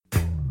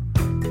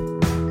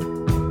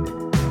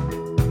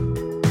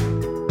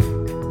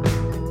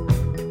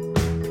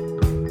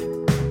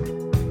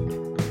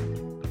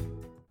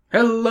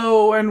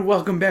Hello and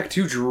welcome back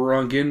to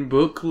Drunken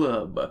Book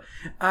Club.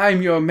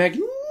 I'm your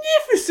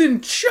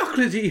magnificent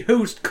chocolatey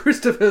host,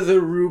 Christopher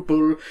the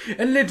Rupel,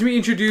 and let me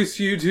introduce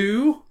you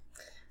to...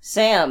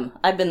 Sam.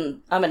 I'm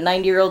a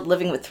 90-year-old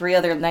living with 3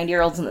 other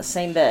 90-year-olds in the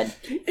same bed.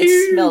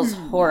 It smells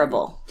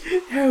horrible.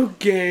 How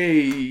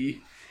gay.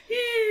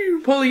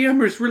 Ew,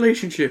 polyamorous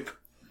relationship.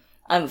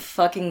 I'm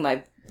fucking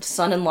my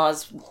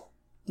son-in-law's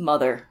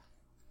mother.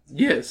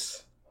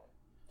 Yes.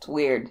 It's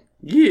weird.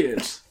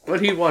 Yes.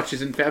 But he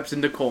watches and faps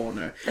in the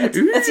corner.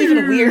 That's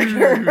even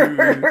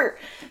weirder.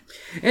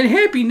 And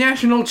happy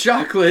National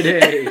Chocolate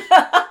Day.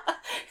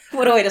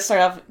 What a way to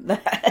start off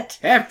that.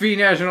 Happy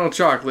National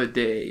Chocolate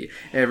Day,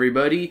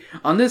 everybody.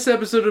 On this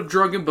episode of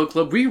Drunken Book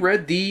Club, we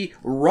read the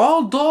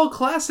Roald Dahl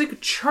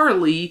classic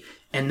Charlie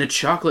and the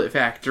Chocolate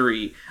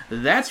Factory.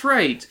 That's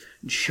right,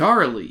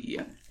 Charlie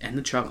and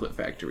the Chocolate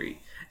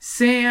Factory.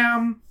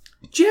 Sam,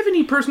 do you have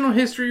any personal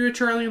history with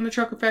Charlie and the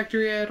Chocolate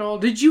Factory at all?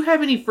 Did you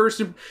have any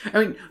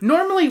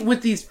normally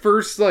with these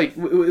first,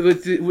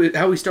 with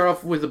how we start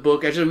off with the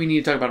book, actually we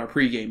need to talk about our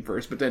pregame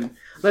first, but then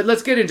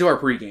let's get into our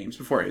pregames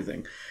before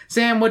anything.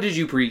 Sam, what did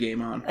you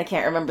pregame on? I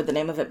can't remember the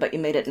name of it, but you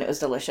made it and it was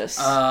delicious.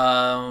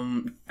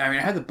 I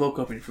have the book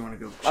open if you want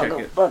to go check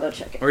it. I'll go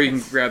check it. Or you can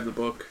grab the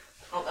book.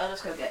 I'll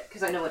just go get it,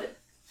 because I know what it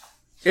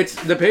is.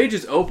 The page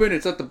is open,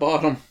 it's at the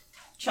bottom.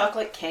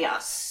 Chocolate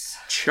Chaos.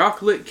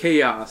 Chocolate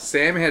Chaos.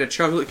 Sam had a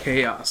Chocolate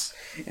Chaos.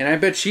 And I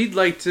bet she'd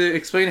like to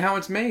explain how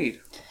it's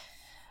made.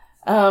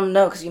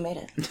 No, because you made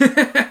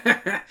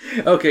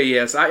it. Okay,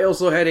 yes. I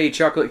also had a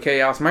Chocolate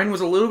Chaos. Mine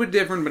was a little bit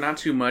different, but not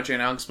too much,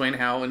 and I'll explain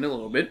how in a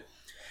little bit.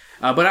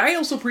 But I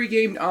also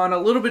pre-gamed on a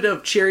little bit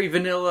of cherry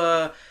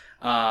vanilla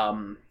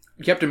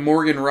Captain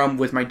Morgan rum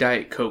with my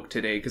Diet Coke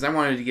today, because I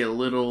wanted to get a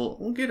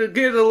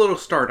little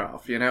start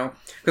off, you know?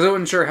 Because I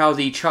wasn't sure how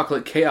the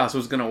Chocolate Chaos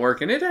was going to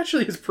work, and it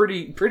actually is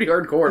pretty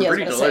hardcore and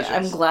pretty delicious.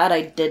 I'm glad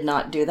I did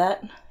not do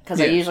that, because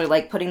I usually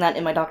like putting that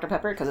in my Dr.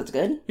 Pepper, because it's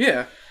good.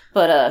 Yeah.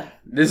 But,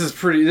 This is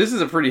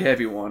a pretty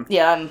heavy one.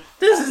 Yeah,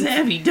 This is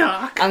heavy,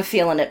 Doc! I'm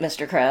feeling it,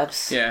 Mr.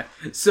 Krabs. Yeah.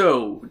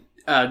 So...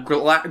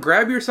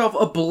 grab yourself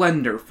a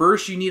blender.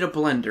 First, you need a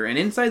blender, and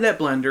inside that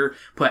blender,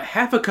 put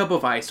half a cup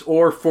of ice,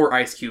 or 4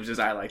 ice cubes, as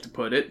I like to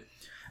put it.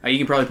 You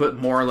can probably put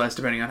more or less,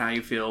 depending on how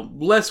you feel.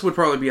 Less would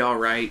probably be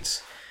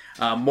alright.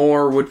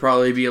 More would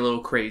probably be a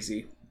little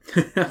crazy.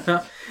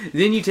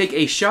 Then you take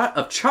a shot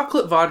of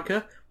chocolate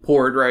vodka,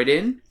 pour it right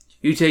in.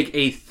 You take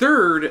a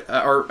third,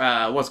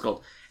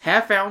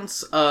 half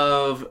ounce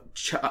of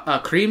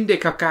creme de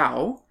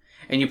cacao,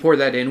 and you pour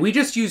that in. We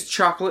just used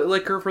chocolate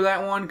liquor for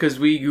that one because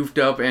we goofed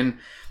up, and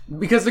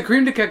because the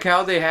creme de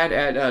cacao they had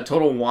at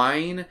Total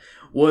Wine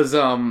was,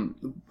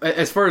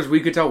 as far as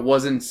we could tell,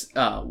 wasn't,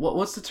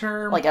 what's the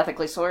term? Like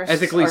ethically sourced?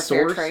 Ethically sourced.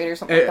 Fair trade or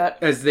something like that?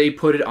 As they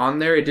put it on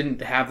there, it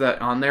didn't have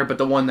that on there, but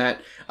the one that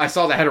I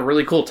saw that had a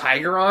really cool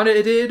tiger on it,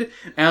 it did.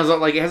 And I was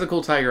like, it has a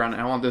cool tiger on it,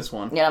 I want this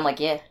one. Yeah, I'm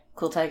like, yeah,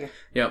 cool tiger.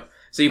 Yep.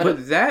 So you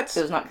put that...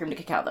 It was not creme de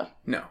cacao, though.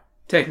 No.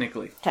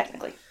 Technically.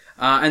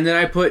 And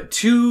then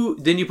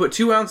you put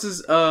 2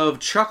 ounces of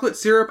chocolate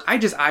syrup. I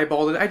just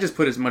eyeballed it. I just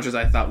put as much as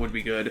I thought would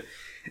be good.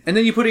 And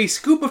then you put a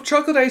scoop of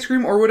chocolate ice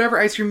cream or whatever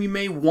ice cream you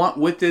may want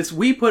with this.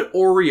 We put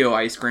Oreo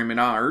ice cream in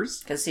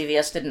ours. Because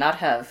CVS did not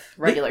have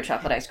regular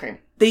chocolate ice cream.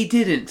 They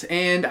didn't.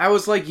 And I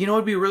was like,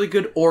 it'd be really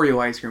good Oreo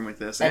ice cream with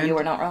this. And you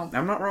were not wrong.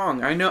 I'm not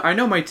wrong. I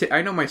know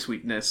my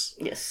sweetness.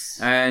 Yes.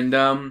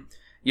 And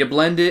you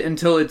blend it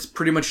until it's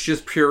pretty much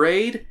just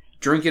pureed.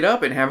 Drink it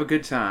up and have a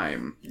good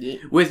time. Yeah.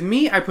 With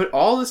me, I put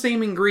all the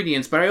same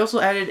ingredients, but I also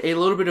added a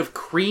little bit of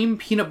cream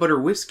peanut butter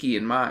whiskey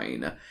in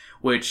mine,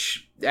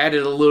 which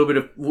added a little bit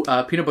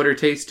of peanut butter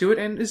taste to it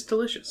and is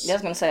delicious. Yeah, I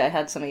was going to say, I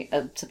had some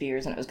of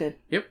yours and it was good.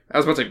 Yep. I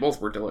was about to say both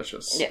were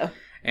delicious. Yeah.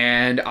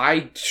 And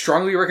I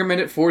strongly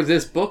recommend it for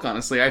this book,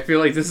 honestly. I feel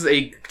like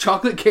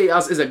Chocolate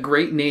Chaos is a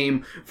great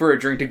name for a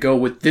drink to go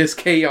with this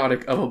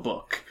chaotic of a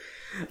book.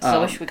 So I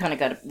wish we kind of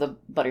got the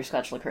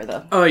butterscotch liqueur,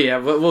 though. Oh, yeah,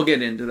 but we'll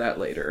get into that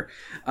later.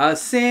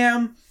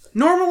 Sam,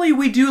 normally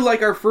we do,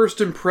 our first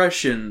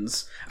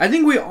impressions. I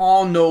think we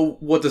all know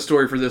what the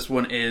story for this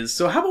one is,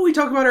 so how about we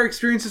talk about our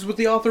experiences with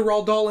the author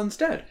Roald Dahl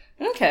instead?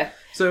 Okay.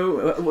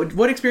 So,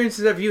 what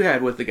experiences have you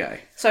had with the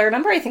guy? So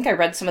I think I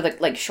read some of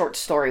the, short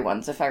story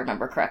ones, if I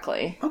remember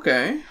correctly.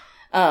 Okay.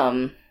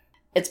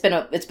 It's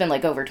been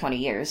over 20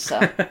 years, so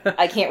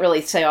I can't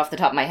really say off the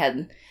top of my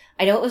head.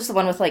 I know it was the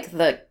one with,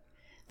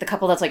 the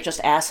couple that's,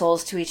 just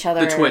assholes to each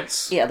other. The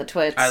twits. Yeah, the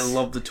twits. I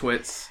love the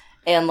twits.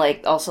 And,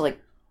 also,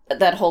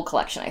 that whole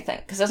collection, I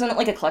think. Because isn't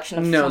it, a collection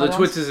of No, the ones?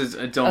 twits is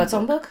its own book. Its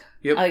own book?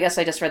 Yep. Oh, I guess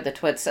I just read the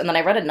twits. And then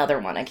I read another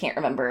one. I can't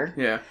remember.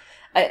 Yeah.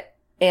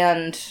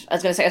 And I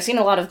was going to say, I've seen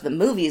a lot of the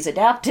movies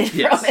adapted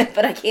from it,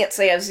 but I can't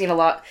say I've read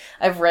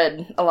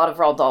a lot of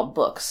Roald Dahl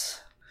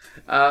books.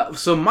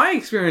 So my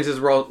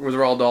experiences with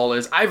Roald Dahl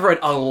is, I've read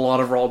a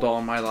lot of Roald Dahl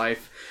in my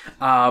life.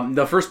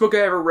 The first book I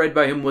ever read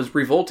by him was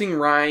Revolting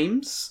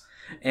Rhymes.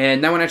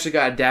 And that one actually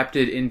got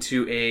adapted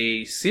into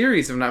a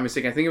series, if I'm not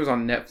mistaken. I think it was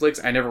on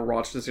Netflix. I never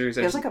watched the series.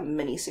 It was a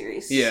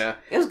mini-series. Yeah.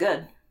 It was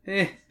good.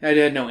 I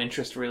had no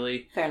interest,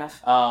 really. Fair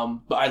enough.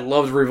 But I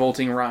loved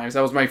Revolting Rhymes.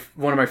 That was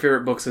one of my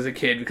favorite books as a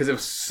kid because it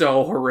was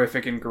so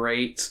horrific and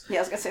great. Yeah,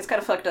 I was gonna say, it's kind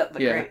of fucked up,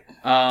 but great.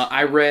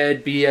 I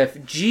read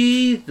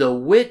BFG, The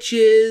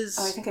Witches.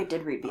 Oh, I think I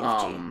did read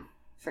BFG.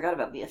 Forgot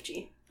about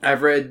BFG.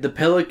 I've read The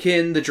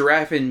Pelican, The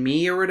Giraffe, and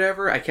Me, or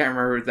whatever. I can't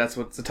remember if that's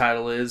what the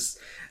title is.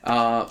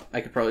 I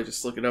could probably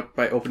just look it up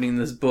by opening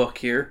this book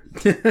here.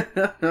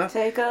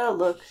 Take a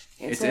look.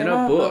 It's in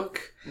a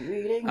book.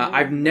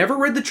 I've never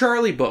read the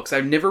Charlie books.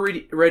 I've never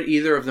read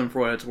either of them for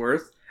what it's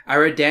worth. I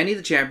read Danny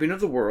the Champion of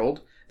the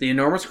World, The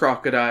Enormous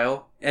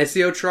Crocodile,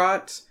 SEO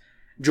Trot,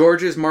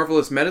 George's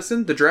Marvelous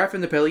Medicine, The Giraffe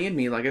and the Pelican,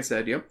 Me, like I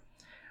said, yep.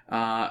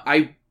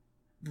 I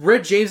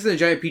read James and the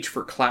Giant Peach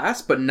for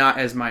class, but not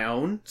as my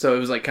own. So it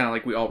was like kind of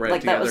like we all read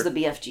it together. That was the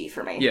BFG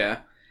for me. Yeah.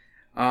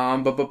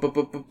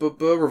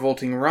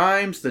 Revolting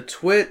Rhymes, The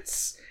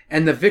Twits,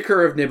 and The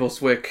Vicar of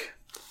Nibbleswick.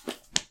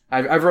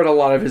 I've read a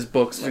lot of his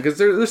books because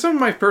they're some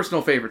of my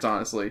personal favorites,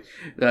 honestly.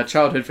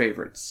 Childhood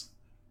favorites.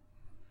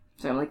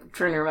 So I'm like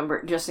trying to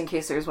remember, just in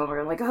case there's one where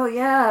I'm like, oh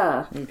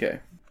yeah. Okay.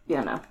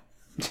 Yeah, no.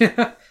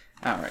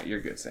 Alright, you're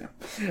good, Sam.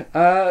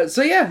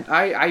 So yeah,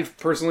 I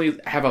personally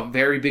have a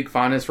very big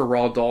fondness for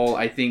Roald Dahl.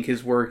 I think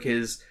his work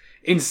is...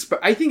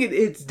 I think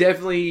it's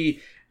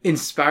definitely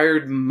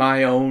inspired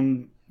my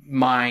own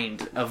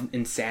mind of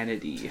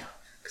insanity.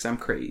 Because I'm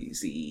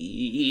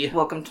crazy.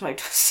 Welcome to my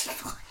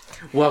twisted mind.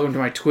 Welcome to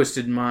my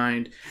twisted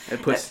mind.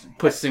 It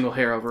puts single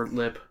hair over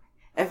lip.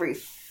 Every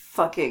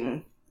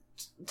fucking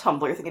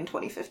Tumblr thing in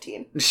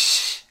 2015.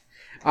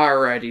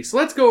 Alrighty, so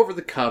let's go over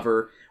the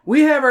cover.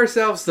 We have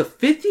ourselves the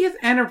 50th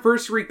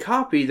anniversary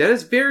copy that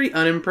is very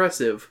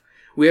unimpressive.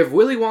 We have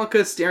Willy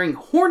Wonka staring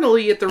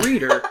hornily at the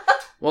reader,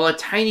 while a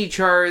tiny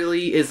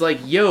Charlie is like,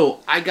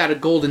 yo, I got a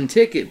golden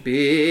ticket,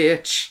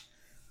 bitch.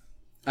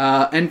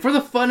 And for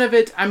the fun of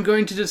it, I'm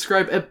going to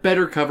describe a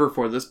better cover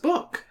for this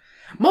book.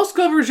 Most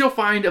covers you'll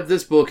find of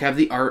this book have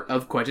the art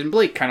of Quentin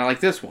Blake, kind of like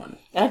this one.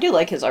 And I do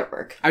like his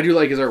artwork. I do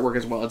like his artwork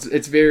as well.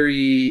 It's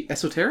very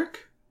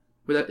esoteric?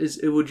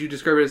 Would you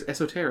describe it as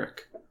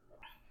esoteric?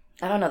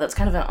 I don't know, that's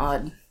kind of an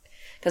odd...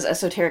 Because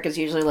esoteric is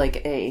usually like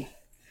a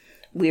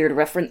weird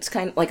reference,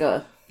 kind of like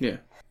a... Yeah.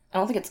 I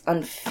don't think it's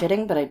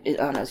unfitting, but I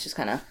don't know, it's just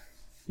kind of...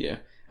 Yeah.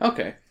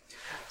 Okay.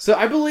 So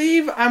I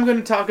believe I'm going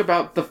to talk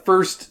about the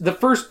first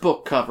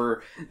book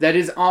cover that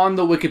is on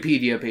the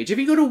Wikipedia page. If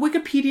you go to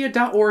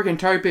wikipedia.org and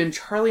type in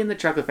Charlie and the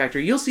Chocolate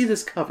Factory, you'll see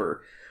this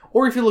cover.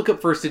 Or if you look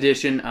up first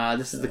edition,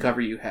 this is the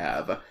cover you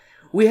have.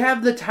 We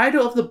have the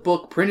title of the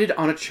book printed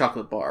on a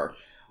chocolate bar.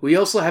 We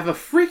also have a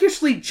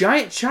freakishly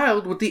giant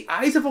child with the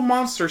eyes of a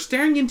monster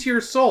staring into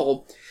your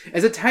soul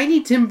as a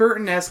tiny Tim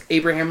Burton-esque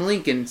Abraham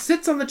Lincoln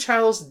sits on the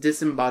child's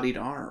disembodied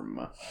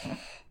arm.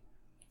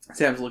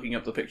 Sam's looking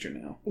up the picture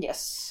now.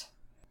 Yes.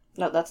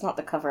 No, that's not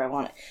the cover I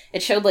wanted.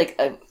 It showed like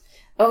a...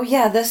 Oh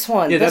yeah, this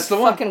one. Yeah, that's the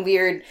one. Fucking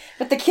weird.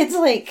 But the kid's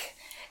like...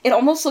 It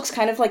almost looks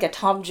kind of like a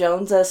Tom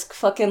Jones-esque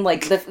fucking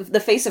like...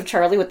 The face of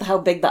Charlie with how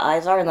big the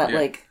eyes are and that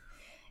like...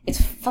 It's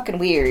fucking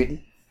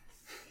weird.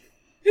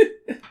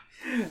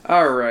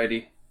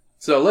 Alrighty.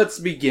 So let's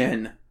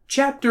begin.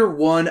 Chapter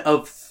 1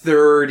 of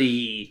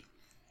 30.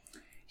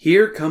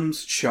 Here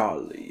comes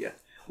Charlie.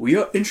 We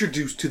are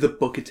introduced to the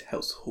Bucket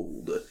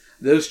household.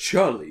 There's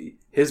Charlie,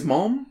 his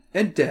mom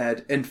and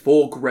dad, and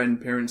 4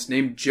 grandparents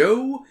named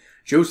Joe,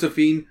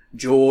 Josephine,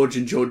 George,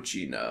 and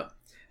Georgina.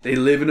 They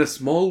live in a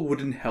small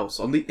wooden house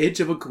on the edge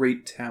of a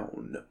great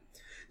town.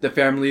 The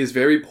family is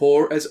very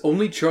poor as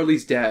only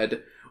Charlie's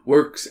dad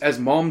works as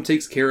mom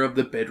takes care of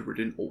the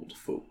bedridden old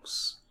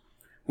folks.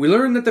 We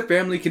learn that the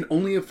family can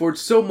only afford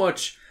so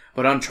much,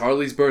 but on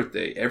Charlie's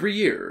birthday, every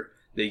year,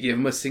 they give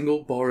him a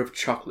single bar of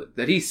chocolate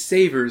that he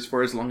savors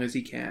for as long as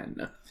he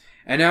can.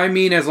 And I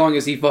mean as long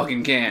as he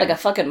fucking can. Like a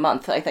fucking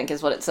month, I think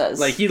is what it says.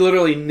 Like, he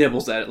literally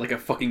nibbles at it like a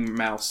fucking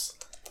mouse.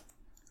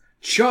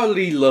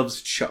 Charlie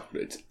loves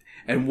chocolate,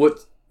 and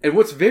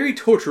what's very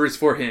torturous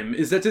for him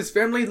is that his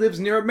family lives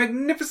near a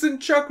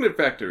magnificent chocolate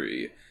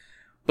factory.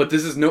 But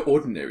this is no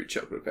ordinary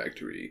chocolate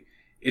factory.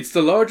 It's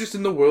the largest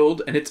in the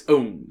world, and it's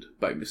owned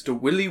by Mr.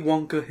 Willy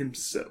Wonka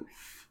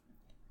himself.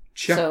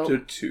 Chapter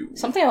 2.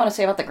 Something I want to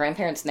say about the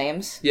grandparents'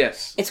 names.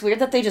 Yes. It's weird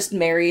that they just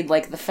married,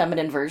 like, the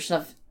feminine version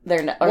of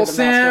their... Well,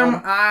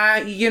 Sam,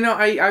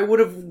 I would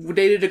have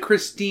dated a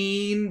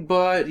Christine,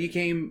 but you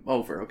came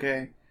over,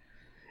 okay?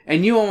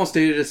 And you almost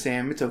dated a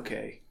Sam. It's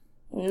okay.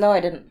 No, I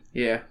didn't.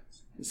 Yeah.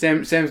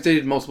 Sam's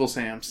dated multiple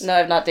Sams. No,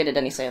 I've not dated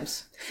any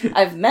Sams.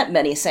 I've met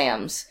many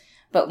Sams,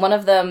 but one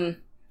of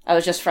them I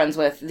was just friends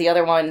with. The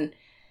other one...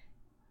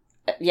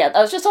 Yeah,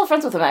 I was just all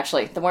friends with him,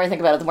 actually. The more I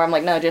think about it, the more I'm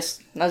like, no, I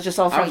was just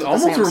all friends with the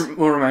Sams. I was almost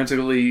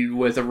romantically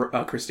with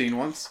a Christine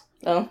once.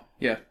 Oh?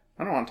 Yeah.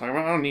 I don't want to talk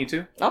about it. I don't need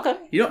to. Okay.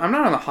 I'm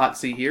not on the hot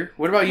seat here.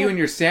 What about you and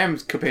your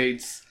Sam's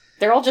capades?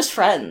 They're all just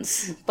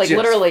friends. Like, just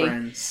literally.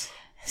 Friends.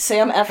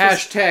 Sam F.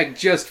 Hashtag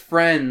just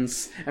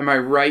friends. Am I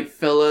right,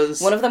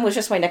 fellas? One of them was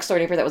just my next door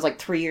neighbor that was like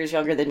 3 years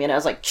younger than me, and I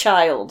was like,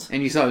 child.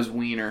 And you saw his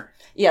wiener.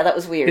 Yeah, that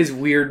was weird. His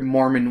weird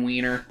Mormon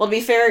wiener. Well, to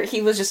be fair,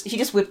 he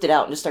just whipped it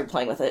out and just started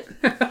playing with it.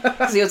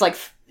 Because he was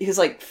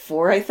like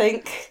 4, I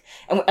think.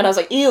 And I was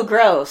like, ew,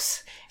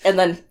 gross. And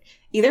then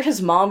either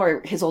his mom or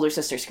his older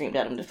sister screamed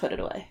at him to put it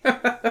away.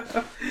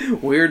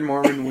 Weird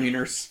Mormon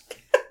wieners.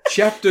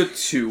 Chapter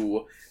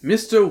 2.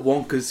 Mr.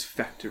 Wonka's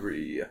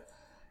Factory.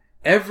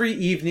 Every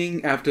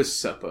evening after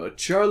supper,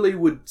 Charlie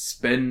would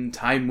spend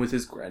time with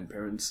his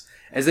grandparents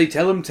as they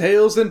tell him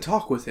tales and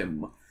talk with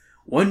him.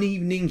 One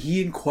evening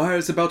he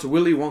inquires about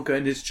Willy Wonka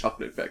and his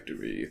chocolate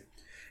factory.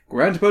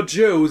 Grandpa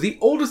Joe, the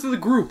oldest of the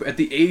group at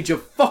the age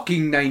of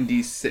fucking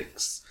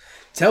 96,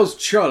 tells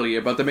Charlie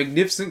about the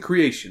magnificent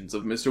creations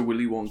of Mr.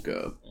 Willy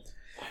Wonka.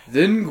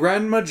 Then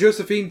Grandma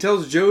Josephine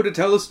tells Joe to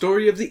tell a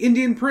story of the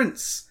Indian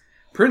prince,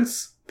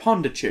 Prince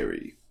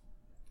Pondicherry.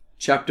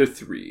 Chapter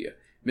 3.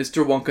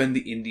 Mr. Wonka and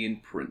the Indian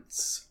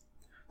Prince.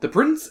 The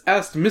prince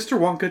asked Mr.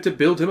 Wonka to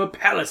build him a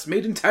palace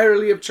made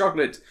entirely of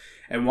chocolate,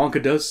 and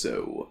Wonka does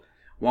so.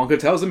 Wonka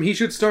tells him he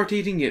should start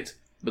eating it,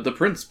 but the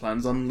prince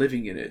plans on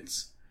living in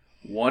it.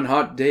 One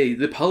hot day,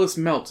 the palace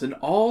melts, and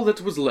all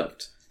that was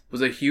left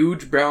was a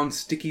huge brown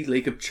sticky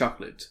lake of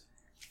chocolate,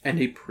 and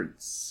a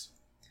prince.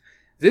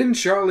 Then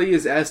Charlie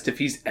is asked if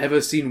he's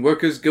ever seen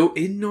workers go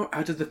in or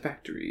out of the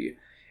factory,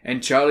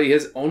 and Charlie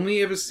has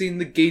only ever seen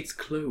the gates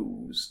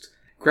closed.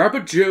 Grandpa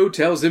Joe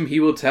tells him he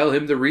will tell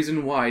him the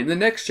reason why in the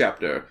next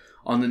chapter,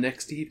 on the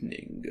next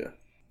evening.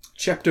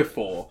 Chapter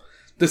 4.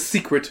 The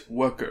Secret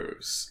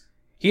Workers.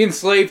 He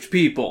enslaved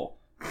people.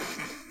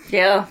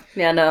 Yeah,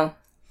 no.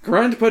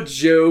 Grandpa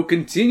Joe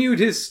continued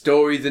his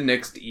story the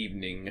next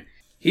evening.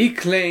 He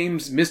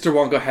claims Mr.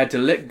 Wonka had to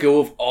let go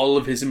of all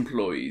of his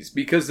employees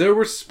because there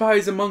were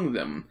spies among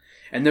them,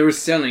 and they were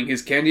selling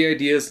his candy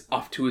ideas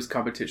off to his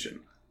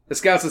competition. The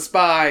scout's a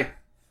spy.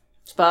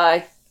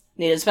 Spy.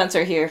 Need a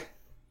Spencer here.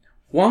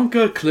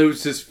 Wonka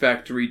closed his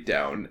factory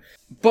down,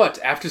 but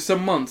after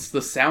some months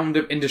the sound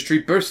of industry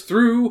burst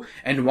through,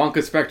 and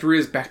Wonka's factory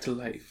is back to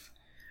life.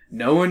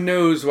 No one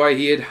knows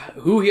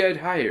who he had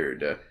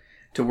hired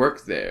to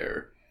work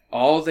there.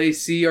 All they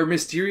see are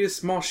mysterious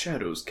small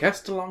shadows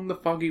cast along the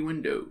foggy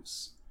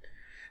windows.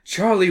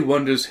 Charlie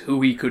wonders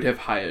who he could have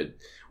hired,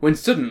 when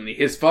suddenly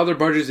his father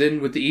barges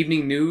in with the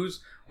evening news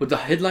with the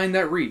headline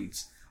that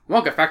reads,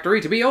 "Wonka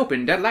Factory to be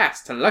opened at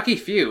last to lucky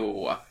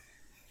few."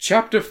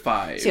 Chapter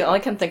 5. See, all I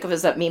can think of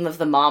is that meme of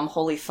the mom,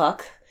 holy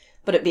fuck,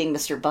 but it being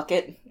Mr.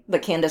 Bucket, the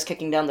Candace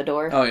kicking down the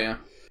door. Oh, yeah.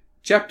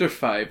 Chapter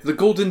 5. The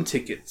Golden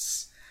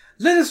Tickets.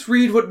 Let us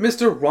read what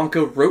Mr.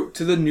 Wonka wrote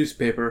to the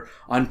newspaper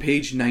on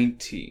page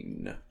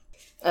 19.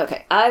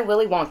 Okay, I,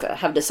 Willy Wonka,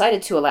 have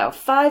decided to allow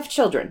 5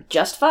 children,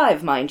 just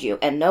 5, mind you,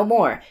 and no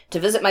more, to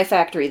visit my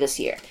factory this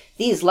year.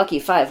 These lucky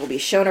 5 will be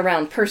shown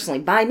around personally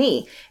by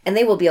me, and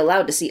they will be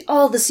allowed to see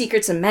all the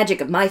secrets and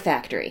magic of my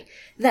factory.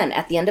 Then,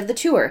 at the end of the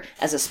tour,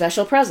 as a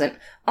special present,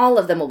 all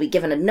of them will be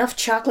given enough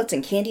chocolates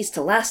and candies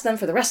to last them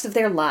for the rest of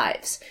their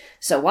lives.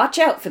 So watch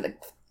out for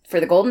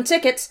the golden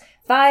tickets.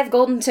 5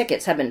 golden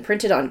tickets have been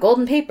printed on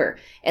golden paper,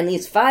 and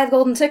these 5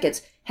 golden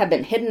tickets have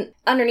been hidden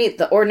underneath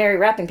the ordinary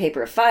wrapping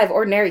paper of 5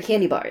 ordinary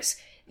candy bars.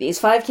 These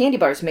 5 candy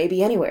bars may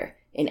be anywhere,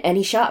 in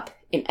any shop,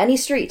 in any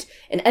street,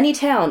 in any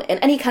town, in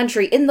any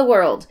country in the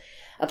world,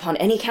 upon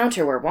any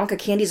counter where Wonka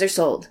candies are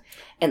sold.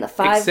 And the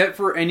 5... Except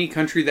for any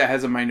country that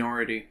has a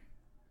minority.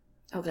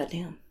 Oh,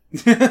 goddamn.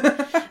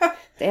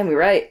 Damn, you're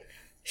right.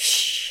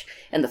 Shh.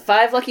 And the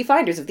 5 lucky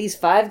finders of these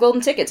 5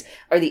 golden tickets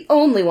are the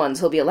only ones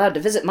who'll be allowed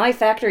to visit my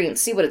factory and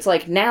see what it's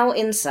like now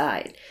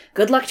inside.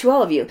 Good luck to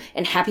all of you,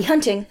 and happy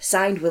hunting,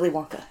 signed Willy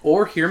Wonka.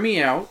 Or, hear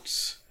me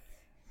out,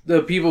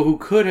 the people who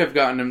could have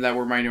gotten them that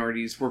were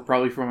minorities were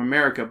probably from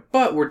America,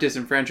 but were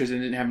disenfranchised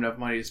and didn't have enough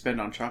money to spend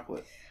on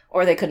chocolate.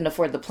 Or they couldn't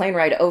afford the plane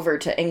ride over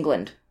to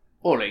England.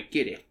 Or they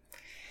get it.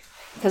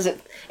 Because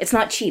it's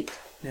not cheap.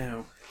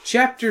 No.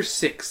 Chapter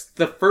 6.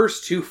 The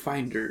First 2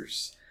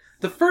 Finders.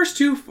 The first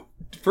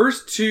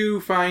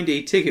to find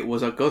a ticket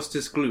was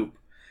Augustus Gloop,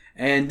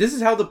 and this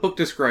is how the book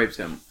describes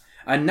him.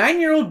 A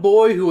 9-year-old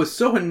boy who was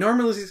so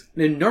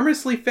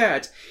enormously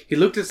fat, he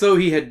looked as though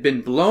he had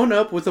been blown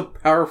up with a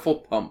powerful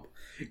pump.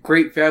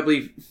 Great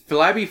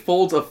flabby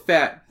folds of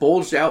fat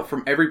bulged out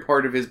from every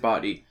part of his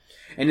body,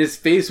 and his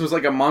face was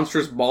like a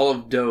monstrous ball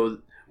of dough,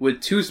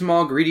 with 2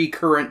 small greedy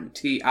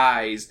curranty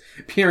eyes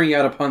peering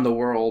out upon the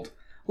world.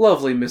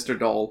 Lovely, Mr.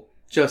 Dahl.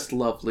 Just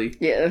lovely.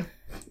 Yeah.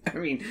 I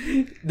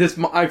mean,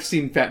 I've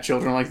seen fat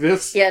children like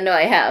this. Yeah, no,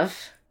 I have.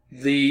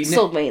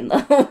 So mean,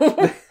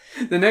 though.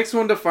 The next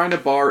one to find a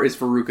bar is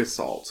Veruca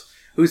Salt,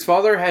 whose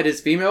father had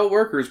his female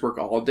workers work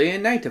all day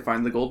and night to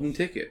find the golden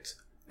ticket.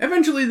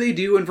 Eventually they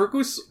do, and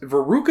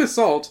Veruca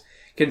Salt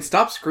can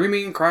stop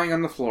screaming and crying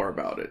on the floor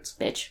about it.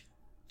 Bitch.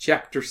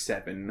 Chapter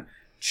 7.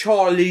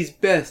 Charlie's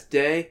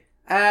birthday.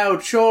 Ow,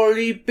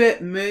 Charlie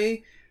bit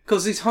me.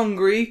 'Cause he's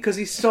hungry, 'cause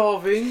he's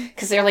starving.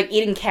 'Cause they're, like,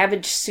 eating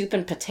cabbage soup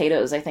and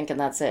potatoes, I think, and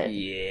that's it.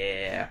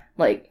 Yeah.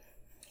 Like...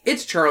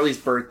 It's Charlie's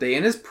birthday,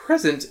 and his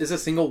present is a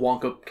single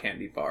Wonka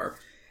candy bar.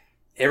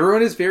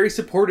 Everyone is very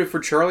supportive for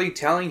Charlie,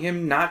 telling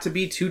him not to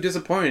be too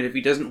disappointed if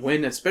he doesn't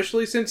win,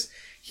 especially since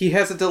he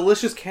has a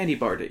delicious candy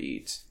bar to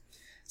eat.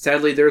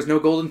 Sadly, there is no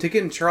golden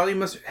ticket and Charlie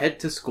must head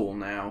to school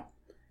now.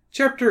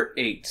 Chapter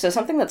 8. So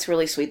something that's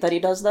really sweet that he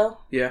does, though,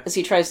 yeah, is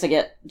he tries to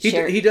get...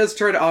 He does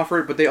try to offer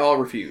it, but they all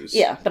refuse.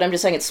 Yeah, but I'm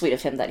just saying it's sweet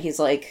of him that he's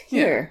like,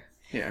 here.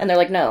 Yeah. And they're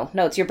like, no,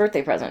 it's your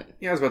birthday present.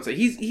 Yeah, I was about to say,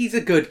 he's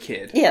a good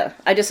kid. Yeah,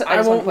 I just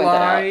want to point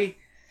that out.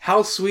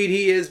 How sweet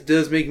he is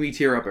does make me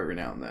tear up every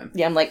now and then.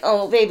 Yeah, I'm like,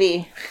 oh,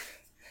 baby.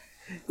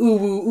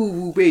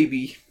 Ooh,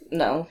 baby.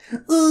 No.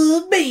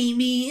 Ooh,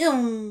 baby,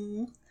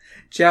 oh.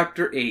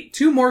 Chapter 8.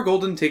 2 more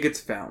golden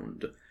tickets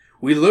found.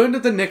 We learned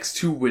of the next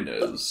 2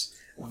 winners.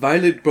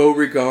 Violet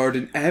Beauregard,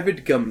 an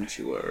avid gum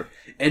chewer,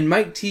 and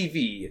Mike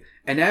TV,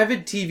 an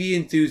avid TV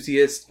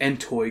enthusiast and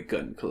toy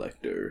gun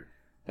collector.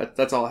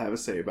 That's all I have to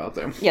say about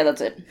them. Yeah, that's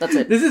it.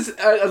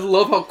 I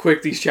love how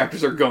quick these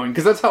chapters are going,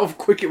 because that's how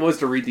quick it was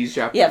to read these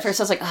chapters. Yeah, at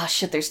first I was like, oh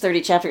shit, there's 30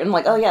 chapters. And I'm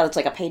like, oh yeah, it's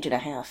like a page and a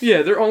half.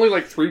 Yeah, they're only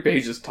like 3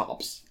 pages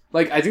tops.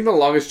 Like, I think the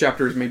longest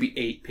chapter is maybe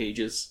 8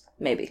 pages.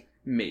 Maybe.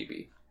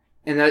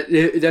 And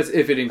that's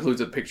if it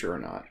includes a picture or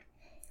not.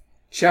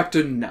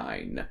 Chapter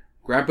 9.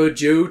 Grandpa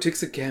Joe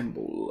takes a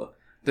gamble.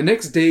 The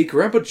next day,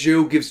 Grandpa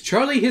Joe gives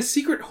Charlie his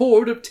secret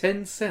hoard of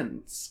 10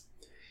 cents.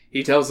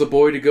 He tells the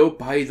boy to go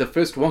buy the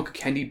first Wonka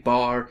candy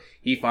bar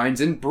he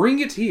finds and bring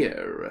it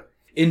here.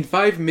 In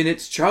 5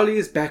 minutes, Charlie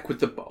is back with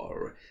the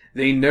bar.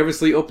 They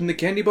nervously open the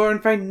candy bar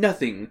and find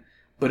nothing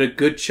but a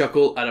good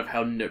chuckle out of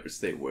how nervous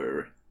they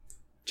were.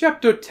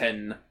 Chapter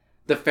 10.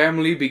 The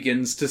family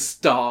begins to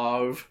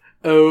starve.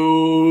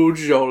 Oh,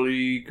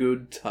 jolly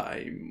good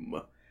time.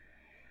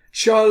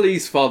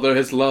 Charlie's father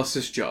has lost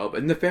his job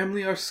and the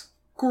family are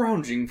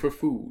scrounging for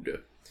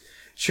food.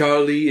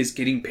 Charlie is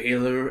getting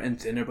paler and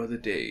thinner by the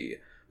day,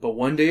 but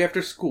one day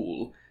after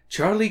school,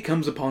 Charlie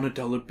comes upon a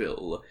dollar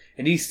bill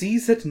and he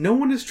sees that no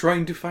one is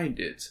trying to find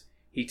it.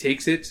 He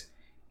takes it.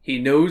 He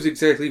knows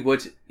exactly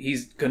what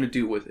he's gonna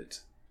do with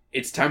it.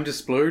 It's time to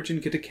splurge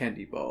and get a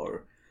candy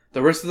bar.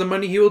 The rest of the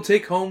money he will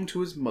take home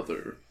to his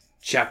mother.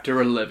 Chapter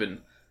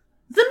 11.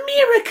 The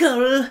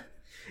miracle!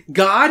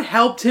 God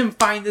helped him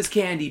find this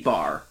candy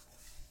bar.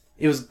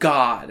 It was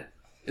God.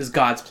 It was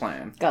God's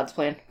plan. God's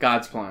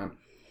plan.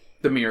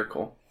 The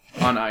miracle.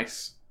 On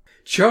ice.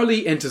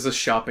 Charlie enters a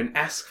shop and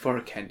asks for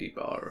a candy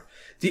bar.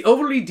 The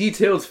overly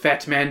detailed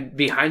fat man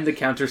behind the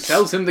counter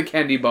sells him the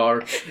candy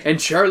bar, and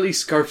Charlie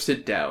scarfs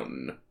it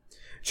down.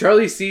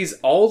 Charlie sees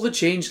all the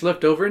change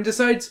left over and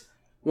decides,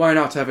 why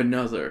not have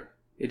another?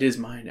 It is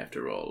mine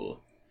after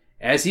all.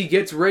 As he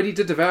gets ready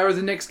to devour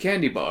the next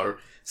candy bar,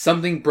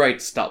 something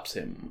bright stops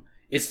him.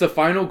 It's the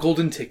final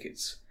golden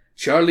tickets.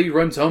 Charlie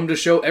runs home to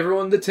show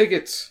everyone the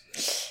tickets.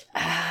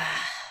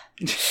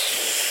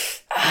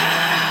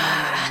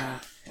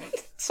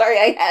 Sorry,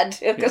 I had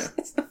to, because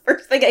it's the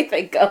first thing I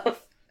think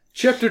of.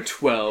 Chapter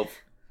 12.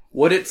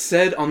 What it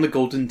said on the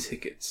golden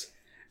tickets.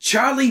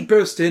 Charlie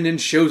bursts in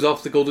and shows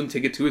off the golden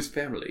ticket to his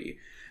family.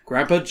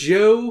 Grandpa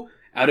Joe,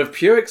 out of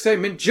pure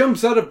excitement,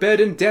 jumps out of bed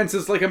and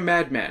dances like a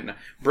madman,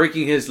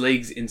 breaking his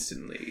legs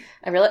instantly.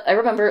 I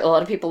remember a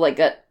lot of people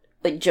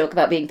joke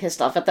about being pissed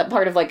off at that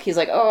part of he's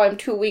like, oh, I'm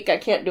too weak, I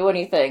can't do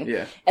anything.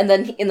 Yeah. And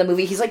then in the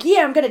movie, he's like,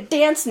 yeah, I'm gonna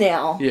dance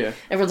now. Yeah.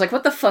 Everyone's like,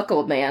 what the fuck,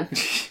 old man?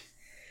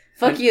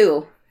 Fuck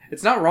you.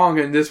 It's not wrong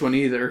in this one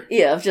either.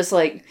 Yeah, just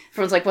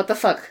everyone's like, what the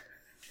fuck?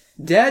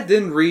 Dad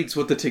then reads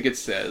what the ticket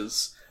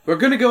says. We're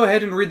gonna go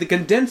ahead and read the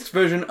condensed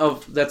version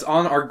that's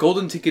on our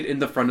golden ticket in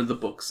the front of the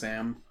book,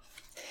 Sam.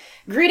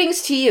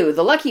 Greetings to you,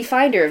 the lucky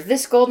finder of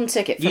this golden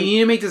ticket. You need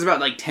to make this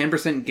about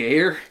 10%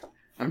 gayer?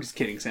 I'm just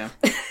kidding, Sam.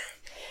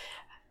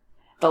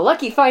 The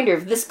lucky finder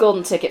of this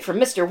golden ticket from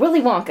Mr.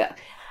 Willy Wonka.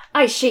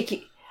 I shake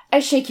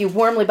you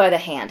warmly by the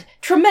hand.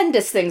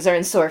 Tremendous things are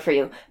in store for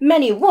you.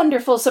 Many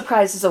wonderful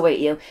surprises await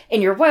you. In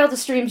your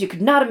wildest dreams, you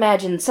could not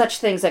imagine such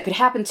things that could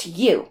happen to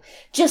you.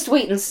 Just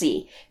wait and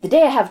see. The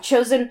day I have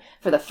chosen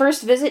for the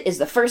first visit is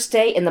the first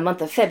day in the month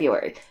of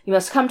February. You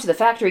must come to the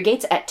factory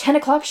gates at 10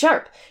 o'clock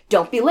sharp.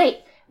 Don't be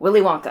late.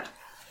 Willy Wonka.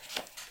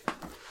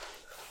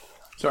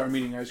 Sorry, I'm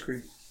eating ice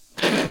cream.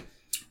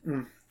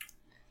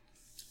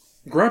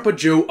 Grandpa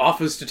Joe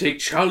offers to take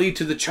Charlie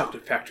to the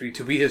chocolate factory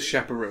to be his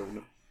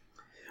chaperone.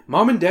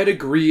 Mom and Dad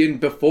agree, and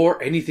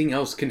before anything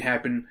else can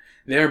happen,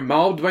 they are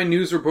mobbed by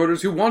news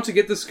reporters who want to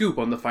get the scoop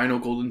on the final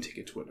golden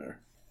ticket winner.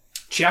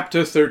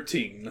 Chapter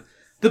 13.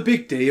 The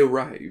big day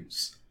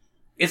arrives.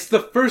 It's the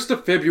 1st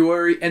of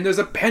February, and there's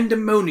a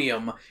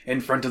pandemonium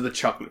in front of the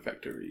chocolate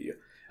factory.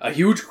 A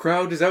huge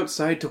crowd is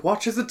outside to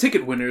watch as the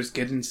ticket winners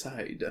get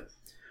inside.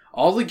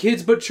 All the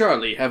kids but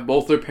Charlie have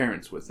both their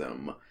parents with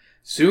them.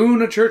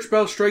 Soon a church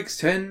bell strikes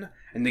 10,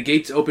 and the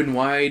gates open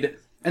wide,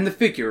 and the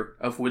figure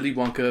of Willy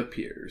Wonka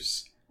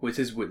appears, with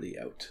his Willy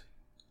out.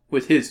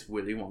 With his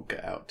Willy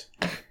Wonka out.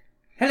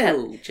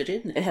 Hello,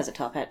 children. It has a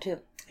top hat, too.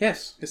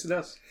 Yes it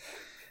does.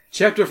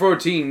 Chapter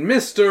 14,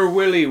 Mr.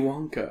 Willy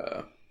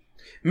Wonka.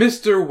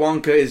 Mr.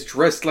 Wonka is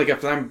dressed like a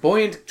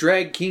flamboyant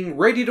drag king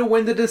ready to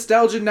win the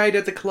nostalgia night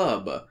at the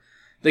club.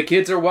 The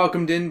kids are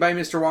welcomed in by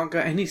Mr.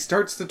 Wonka, and he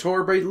starts the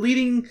tour by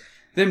leading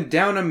them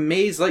down a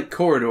maze-like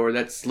corridor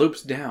that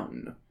slopes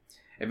down.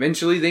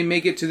 Eventually, they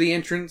make it to the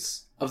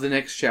entrance of the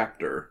next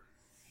chapter.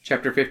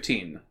 Chapter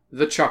 15,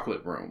 The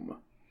Chocolate Room.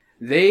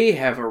 They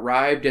have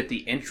arrived at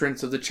the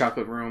entrance of the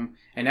chocolate room,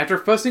 and after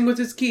fussing with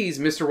his keys,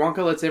 Mr.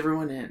 Wonka lets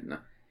everyone in.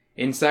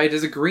 Inside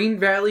is a green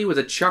valley with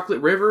a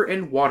chocolate river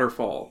and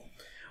waterfall.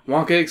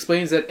 Wonka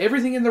explains that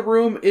everything in the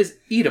room is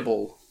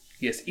eatable.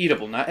 Yes,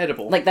 eatable, not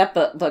edible. Like, that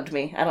bugged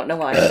me. I don't know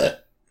why.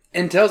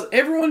 And tells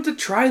everyone to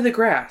try the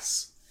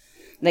grass.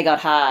 They got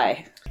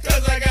high.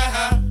 'Cause I got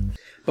high.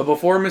 But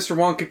before Mr.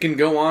 Wonka can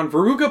go on,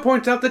 Veruca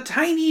points out the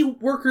tiny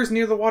workers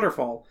near the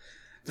waterfall.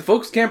 The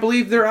folks can't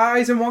believe their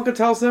eyes, and Wonka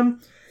tells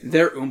them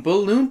they're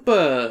Oompa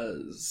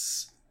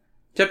Loompas.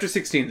 Chapter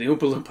 16, the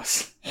Oompa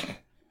Loompas.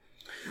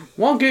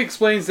 Wonka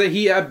explains that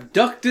he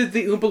abducted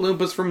the Oompa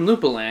Loompas from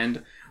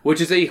Loompaland, which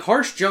is a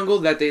harsh jungle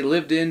that they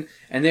lived in,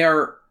 and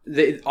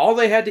all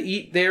they had to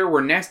eat there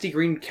were nasty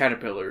green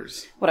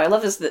caterpillars. What I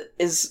love is the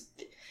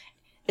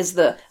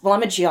well,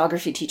 I'm a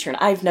geography teacher and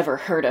I've never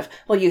heard of,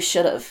 well, you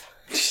should have.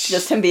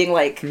 Just him being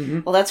like,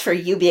 well, that's for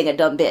you being a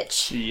dumb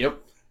bitch. Yep.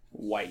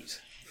 White.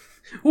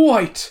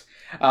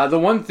 The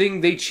one thing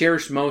they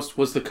cherished most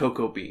was the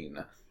cocoa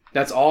bean.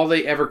 That's all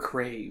they ever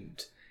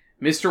craved.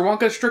 Mr.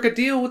 Wonka struck a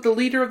deal with the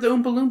leader of the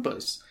Oompa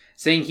Loompas,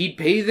 saying he'd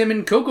pay them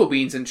in cocoa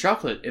beans and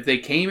chocolate if they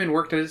came and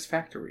worked at his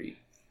factory.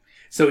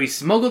 So he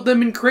smuggled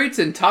them in crates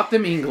and taught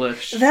them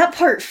English. That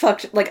part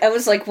fucked, like, I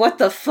was like, what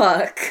the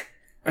fuck?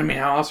 I mean,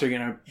 how else are you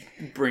gonna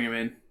bring them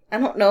in? I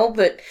don't know,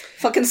 but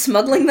fucking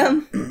smuggling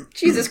them?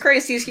 Jesus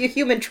Christ, he's a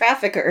human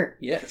trafficker.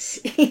 Yes.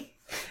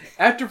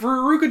 After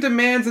Veruca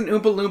demands an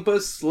Oompa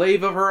Loompa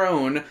slave of her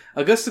own,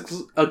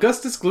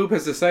 Augustus Gloop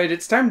has decided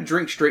it's time to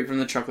drink straight from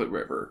the chocolate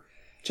river.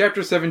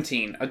 Chapter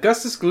 17.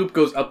 Augustus Gloop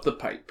goes up the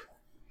pipe.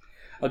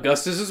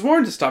 Augustus is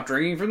warned to stop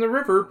drinking from the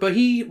river, but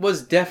he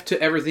was deaf to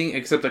everything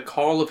except the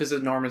call of his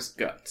enormous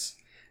guts.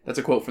 That's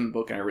a quote from the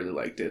book, and I really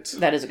liked it.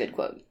 That is a good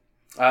quote.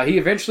 He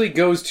eventually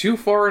goes too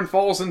far and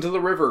falls into the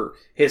river.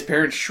 His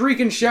parents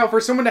shriek and shout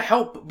for someone to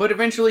help, but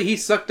eventually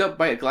he's sucked up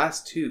by a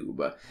glass tube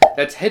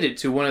that's headed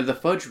to one of the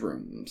fudge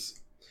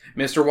rooms.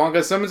 Mr.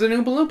 Wonka summons an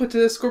Oompa Loompa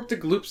to escort the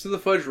Gloops to the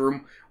fudge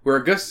room, where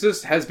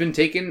Augustus has been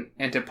taken,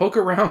 and to poke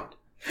around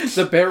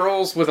the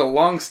barrels with a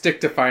long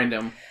stick to find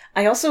him.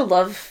 I also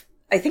love,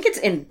 I think it's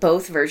in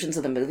both versions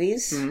of the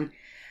movies,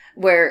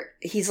 where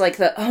he's like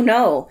oh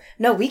no,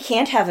 we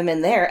can't have him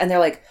in there. And they're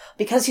like,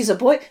 because he's a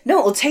boy? No,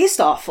 it'll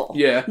taste awful.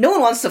 Yeah. No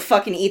one wants to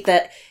fucking eat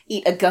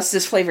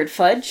Augustus-flavored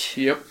fudge.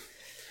 Yep.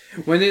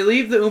 When they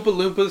leave, the Oompa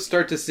Loompas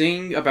start to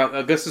sing about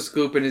Augustus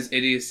Gloop and his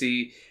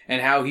idiocy,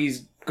 and how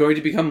he's going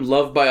to become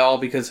loved by all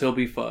because he'll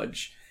be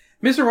fudge.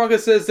 Mr. Wonka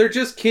says they're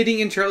just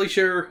kidding, and Charlie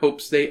sure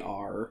hopes they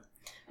are.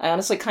 I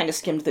honestly kind of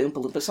skimmed the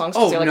Oompa Loompa songs.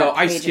 Oh, they're like no, a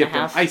page I skipped them. and a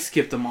half. I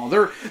skipped them all.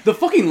 The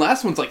fucking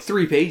last one's like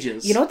 3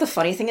 pages. You know what the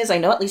funny thing is? I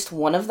know at least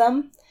one of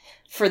them,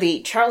 for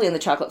the Charlie and the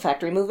Chocolate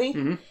Factory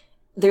movie,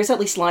 there's at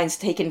least lines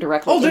taken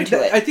directly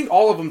into it. I think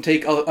all of them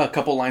take a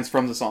couple lines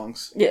from the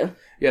songs. Yeah.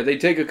 Yeah, they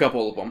take a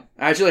couple of them.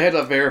 I actually had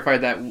to verify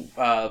that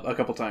a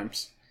couple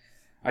times.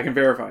 I can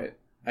verify it.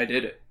 I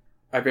did it.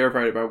 I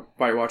verified it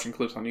by watching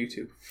clips on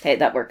YouTube. Hey,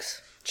 that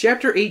works.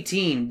 Chapter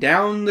 18,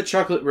 Down the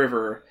Chocolate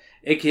River,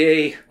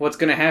 aka What's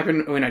Gonna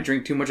Happen When I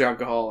Drink Too Much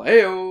Alcohol.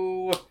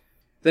 Heyo!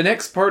 The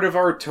next part of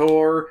our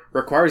tour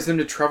requires them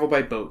to travel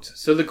by boat,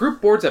 so the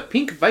group boards a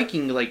pink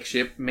Viking-like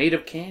ship made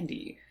of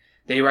candy.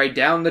 They ride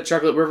down the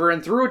chocolate river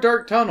and through a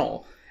dark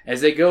tunnel.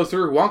 As they go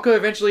through, Wonka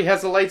eventually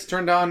has the lights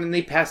turned on and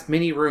they pass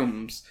many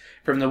rooms.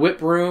 From the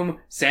whip room,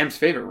 Sam's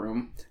favorite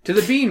room, to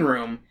the bean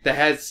room that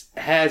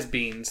has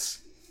beans.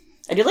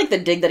 I do like the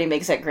dig that he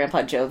makes at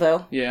Grandpa Joe,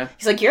 though. Yeah.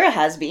 He's like, you're a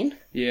has-been.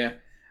 Yeah.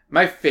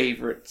 My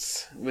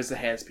favorites was the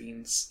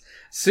has-beens.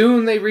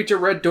 Soon they reach a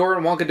red door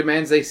and Wonka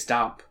demands they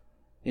stop.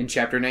 In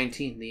Chapter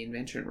 19, the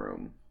Invention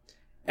Room.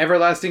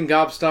 Everlasting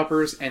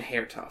Gobstoppers and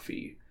Hair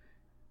Toffee.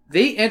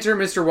 They enter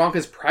Mr.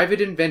 Wonka's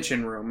private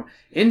invention room.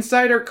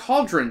 Inside are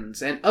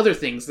cauldrons and other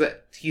things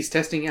that he's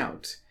testing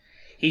out.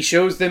 He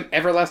shows them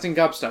Everlasting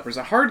Gobstoppers,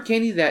 a hard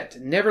candy that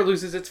never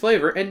loses its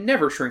flavor and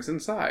never shrinks in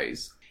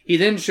size. He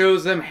then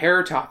shows them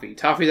Hair Toffee,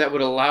 toffee that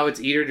would allow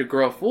its eater to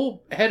grow a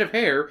full head of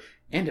hair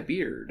and a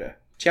beard.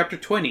 Chapter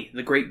 20,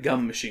 The Great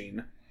Gum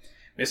Machine.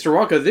 Mr.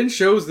 Wonka then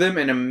shows them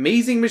an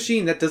amazing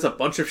machine that does a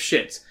bunch of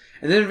shit,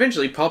 and then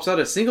eventually pops out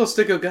a single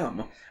stick of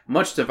gum,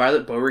 much to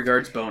Violet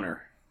Beauregard's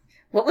boner.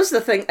 What was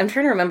the thing? I'm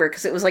trying to remember,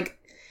 because it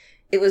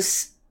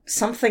was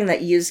something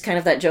that used kind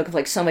of that joke of,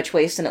 like, so much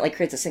waste and it, like,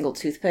 creates a single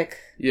toothpick.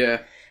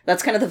 Yeah.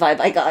 That's kind of the vibe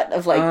I got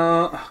of, like...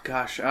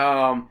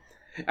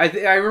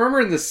 I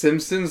remember in The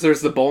Simpsons,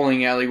 there's the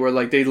bowling alley where,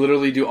 like, they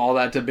literally do all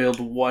that to build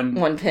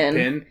one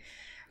pin.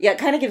 Yeah, it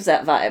kind of gives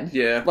that vibe.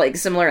 Yeah. Like,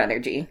 similar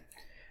energy.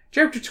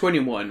 Chapter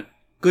 21.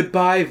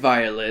 Goodbye,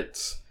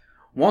 Violet.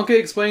 Wonka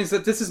explains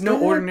that this is no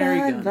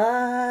ordinary gum.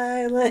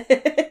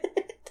 Violet.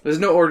 There's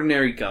no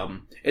ordinary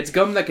gum. It's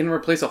gum that can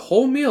replace a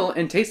whole meal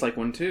and taste like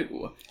one,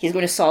 too. He's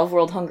going to solve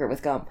world hunger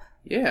with gum.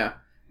 Yeah.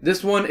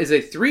 This one is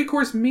a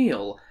 3-course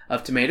meal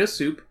of tomato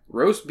soup,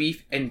 roast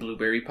beef, and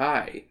blueberry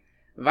pie.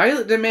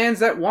 Violet demands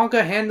that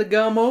Wonka hand the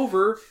gum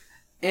over,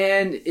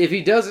 and if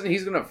he doesn't,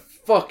 he's gonna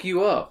fuck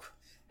you up.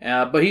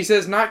 But he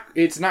says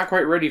it's not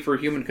quite ready for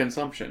human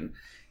consumption.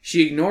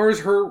 She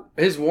ignores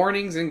his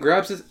warnings and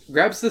grabs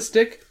the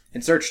stick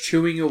and starts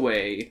chewing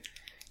away.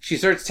 She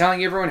starts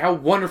telling everyone how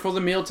wonderful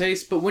the meal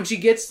tastes, but when she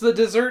gets to the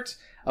dessert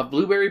of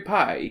blueberry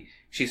pie,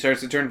 she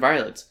starts to turn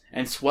violet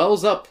and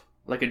swells up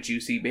like a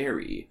juicy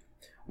berry.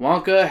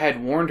 Wonka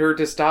had warned her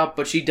to stop,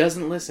 but she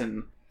doesn't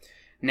listen.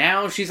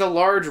 Now she's a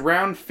large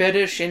round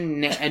fetish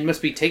and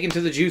must be taken to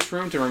the juice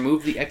room to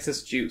remove the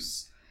excess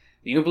juice.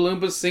 The Oompa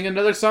Loompas sing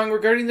another song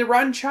regarding the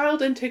rotten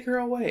child and take her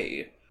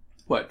away.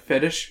 What,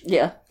 fetish?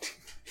 Yeah.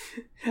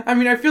 I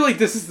mean, I feel like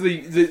this is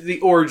the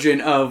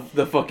origin of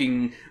the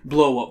fucking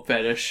blow-up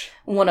fetish.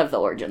 One of the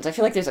origins. I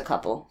feel like there's a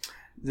couple.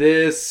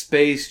 This,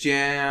 Space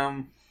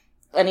Jam.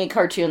 Any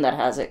cartoon that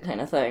has it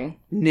kind of thing.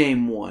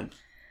 Name one.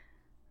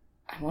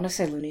 I want to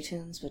say Looney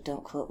Tunes, but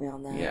don't quote me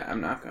on that. Yeah,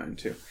 I'm not going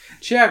to.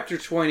 Chapter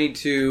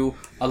 22,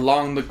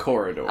 Along the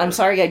Corridor. I'm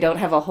sorry I don't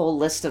have a whole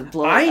list of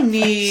blow-up I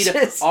need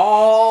fetishes.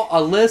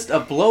 a list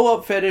of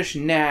blow-up fetish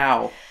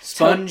now.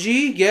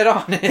 Spongy, get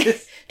on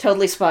it.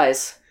 Totally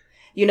Spies.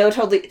 You know,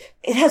 totally.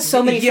 It has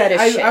so many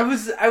fetish shit.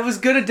 I was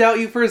gonna doubt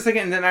you for a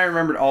second, and then I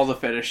remembered all the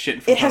fetish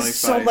shit from It has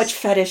so much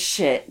fetish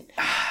shit.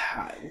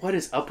 What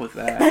is up with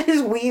that? That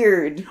is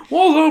weird.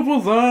 What's up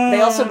with that?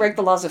 They also break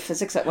the laws of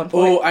physics at one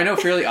point. Oh, I know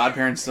Fairly Odd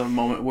Parents is a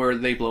moment where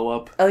they blow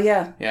up. Oh,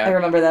 yeah. I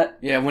remember that.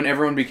 Yeah, when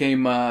everyone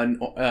became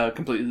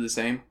completely the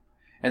same.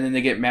 And then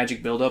they get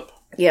magic buildup.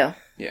 Yeah.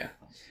 Yeah.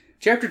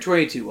 Chapter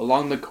 22,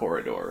 Along the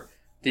Corridor.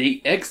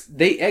 They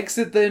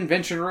exit the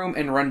invention room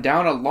and run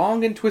down a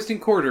long and twisting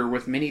corridor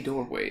with many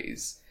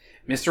doorways.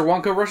 Mr.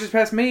 Wonka rushes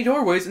past many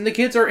doorways, and the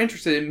kids are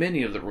interested in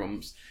many of the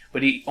rooms,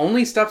 but he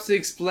only stops to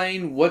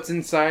explain what's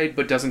inside,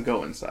 but doesn't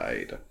go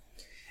inside.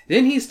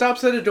 Then he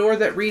stops at a door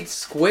that reads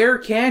Square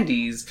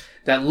Candies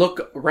That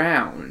Look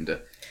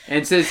Round,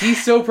 and says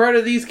he's so proud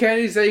of these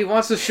candies that he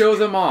wants to show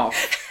them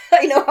off.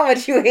 I know how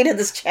much you hated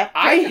this chapter.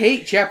 I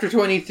hate Chapter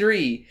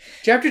 23.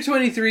 Chapter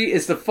 23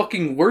 is the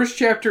fucking worst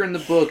chapter in the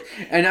book,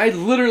 and I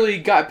literally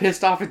got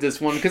pissed off at this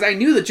one because I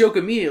knew the joke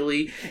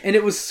immediately, and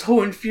it was so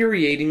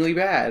infuriatingly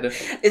bad.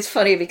 It's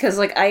funny because,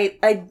 like,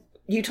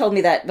 you told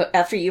me that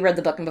after you read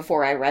the book and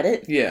before I read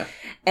it. Yeah.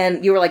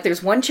 And you were like,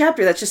 there's one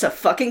chapter that's just a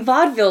fucking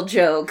vaudeville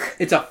joke.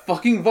 It's a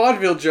fucking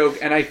vaudeville joke,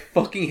 and I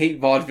fucking hate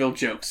vaudeville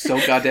jokes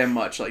so goddamn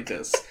much like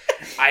this.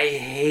 I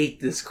hate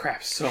this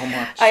crap so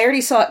much. I already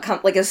saw it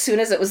come, like, as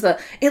soon as it was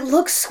it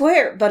looks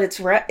square, but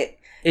it's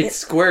It's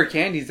square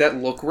candies that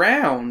look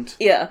round.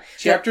 Yeah.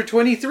 Chapter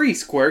 23,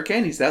 Square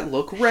Candies That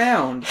Look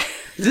Round.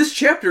 This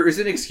chapter is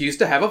an excuse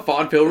to have a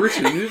vaudeville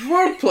routine with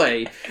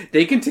wordplay.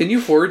 They continue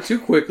forward too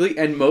quickly,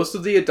 and most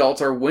of the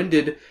adults are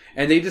winded,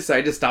 and they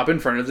decide to stop in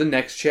front of the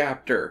next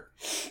chapter.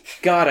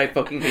 God, I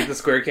fucking hate the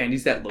Square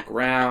Candies That Look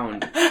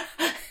Round.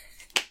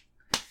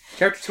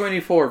 Chapter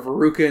 24,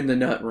 Veruca in the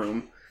Nut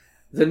Room.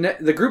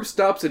 The group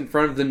stops in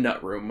front of the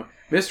nut room.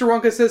 Mr.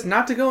 Wonka says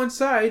not to go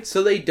inside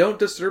so they don't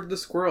disturb the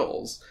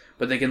squirrels,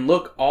 but they can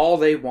look all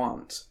they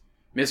want.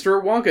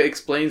 Mr. Wonka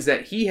explains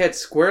that he had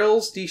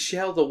squirrels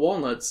deshell the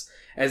walnuts,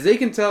 as they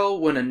can tell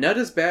when a nut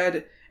is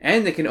bad,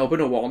 and they can open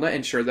a walnut and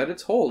ensure that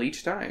it's whole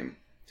each time.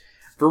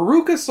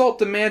 Veruca Salt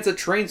demands a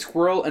trained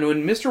squirrel, and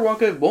when Mr.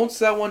 Wonka won't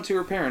sell one to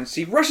her parents,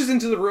 she rushes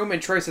into the room and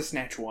tries to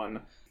snatch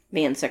one.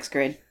 Me in 6th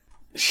grade.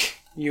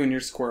 You and your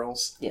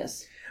squirrels.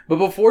 Yes. But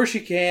before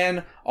she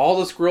can, all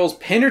the squirrels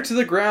pin her to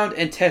the ground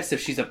and test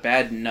if she's a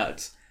bad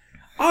nut.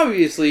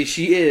 Obviously,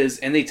 she is,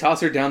 and they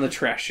toss her down the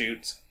trash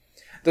chute.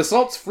 The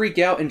Salts freak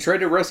out and try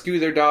to rescue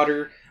their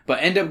daughter,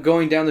 but end up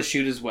going down the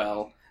chute as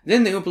well.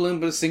 Then the Oompa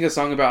Loompas sing a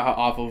song about how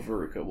awful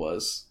Veruca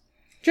was.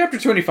 Chapter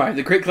 25,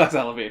 The Great Glass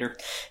Elevator.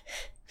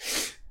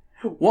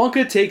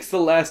 Wonka takes the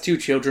last two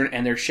children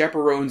and their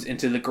chaperones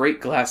into the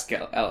Great Glass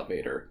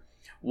Elevator.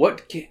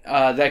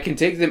 That can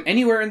take them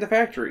anywhere in the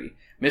factory.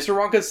 Mr.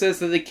 Wonka says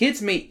that the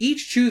kids may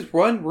each choose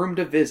one room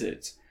to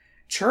visit.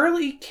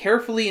 Charlie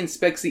carefully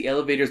inspects the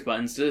elevator's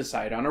buttons to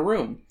decide on a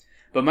room.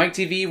 But Mike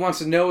TV wants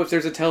to know if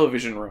there's a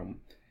television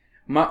room.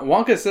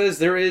 Wonka says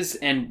there is,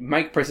 and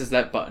Mike presses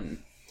that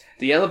button.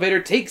 The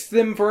elevator takes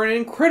them for an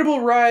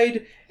incredible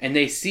ride, and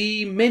they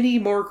see many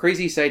more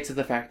crazy sights of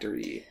the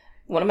factory.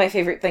 One of my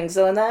favorite things,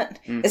 though, in that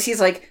is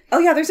he's like, oh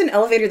yeah, there's an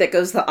elevator that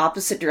goes the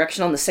opposite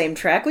direction on the same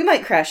track. We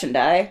might crash and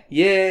die.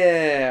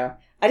 Yeah.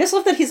 I just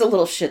love that he's a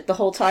little shit the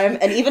whole time,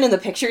 and even in the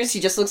pictures, he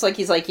just looks like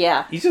he's like,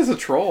 yeah. He's just a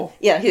troll.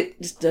 Yeah, he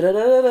just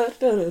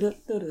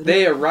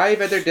They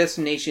arrive at their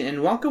destination, and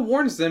Wonka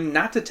warns them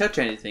not to touch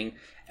anything,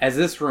 as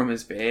this room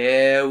is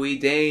very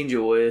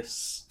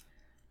dangerous.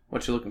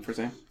 What you looking for,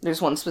 Sam?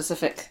 There's one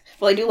specific.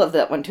 Well, I do love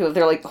that one, too, if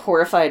they're, like,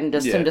 horrified and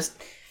him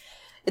just...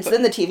 It's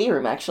in the TV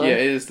room, actually. Yeah,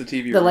 it is the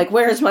TV room. They're like,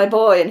 where's my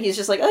boy? And he's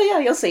just like, oh yeah,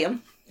 you'll see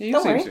him. Yeah,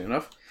 you'll see him soon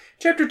enough.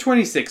 Chapter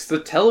 26, The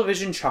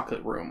Television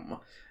Chocolate Room.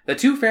 The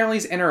two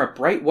families enter a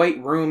bright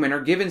white room and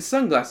are given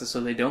sunglasses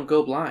so they don't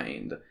go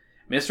blind.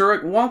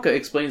 Mr. Wonka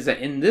explains that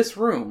in this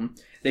room,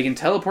 they can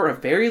teleport a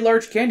very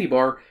large candy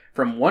bar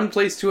from one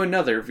place to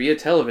another via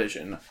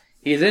television.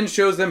 He then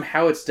shows them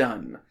how it's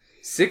done.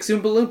 6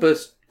 Oompa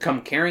Loompas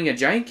come carrying a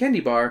giant candy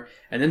bar,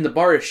 and then the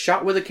bar is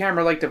shot with a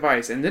camera-like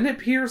device, and then it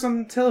appears on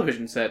the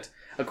television set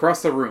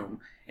across the room.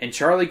 and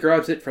Charlie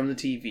grabs it from the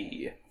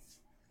TV.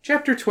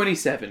 Chapter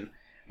 27.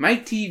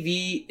 Mike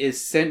TV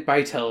is sent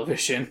by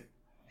television.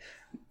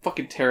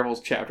 Fucking terrible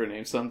chapter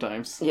name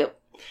sometimes. Yep.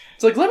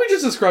 It's like, let me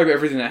just describe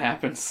everything that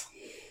happens.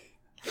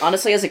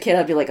 Honestly, as a kid,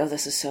 I'd be like, oh,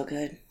 this is so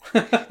good.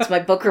 It's my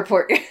book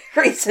report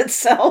rates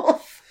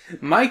itself.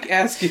 Mike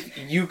asks if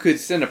you could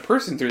send a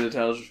person through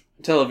the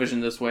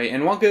television this way,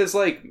 and Wonka is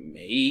like,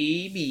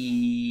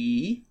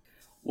 maybe.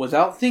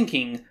 Without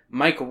thinking,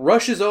 Mike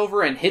rushes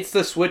over and hits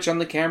the switch on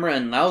the camera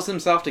and allows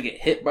himself to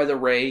get hit by the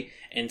ray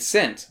and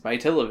sent by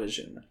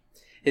television.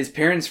 His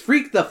parents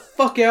freak the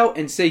fuck out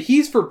and say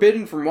he's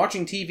forbidden from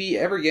watching TV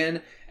ever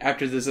again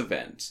after this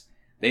event.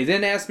 They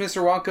then ask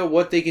Mr. Wonka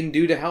what they can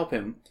do to help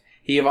him.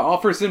 He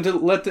offers to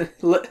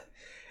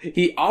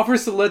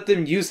let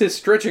them use his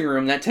stretching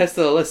room that tests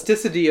the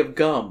elasticity of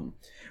gum.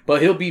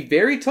 But he'll be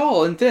very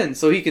tall and thin,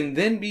 so he can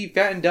then be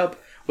fattened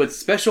up with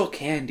special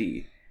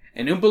candy.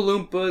 An Oompa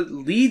Loompa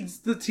leads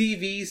the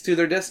TVs to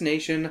their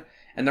destination,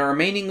 and the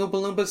remaining Oompa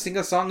Loompas sing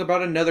a song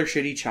about another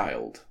shitty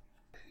child.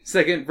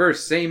 Second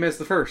verse, same as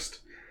the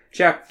first.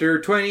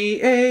 Chapter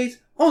 28,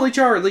 Only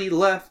Charlie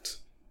Left.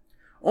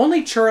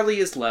 Only Charlie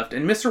is left,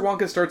 and Mr.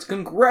 Wonka starts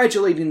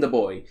congratulating the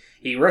boy.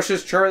 He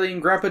rushes Charlie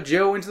and Grandpa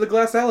Joe into the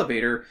glass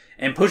elevator,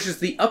 and pushes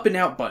the up and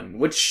out button,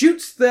 which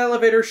shoots the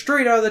elevator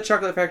straight out of the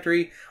chocolate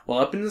factory, while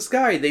up in the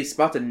sky they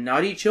spot the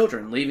naughty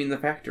children leaving the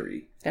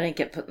factory. They didn't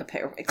get put in the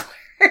pear wiggler.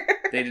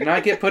 They did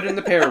not get put in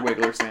the pear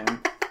wiggler,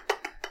 Sam.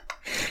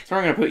 That's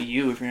where I'm going to put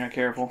you if you're not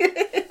careful.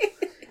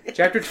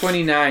 Chapter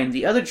 29,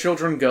 The Other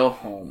Children Go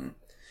Home.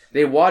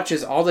 They watch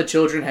as all the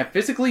children have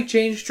physically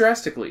changed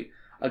drastically.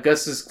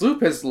 Augustus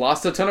Gloop has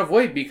lost a ton of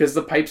weight because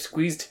the pipe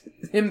squeezed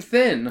him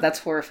thin. That's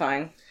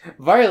horrifying.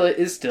 Violet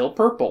is still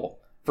purple.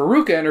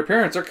 Veruca and her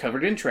parents are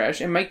covered in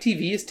trash, and Mike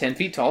TV is 10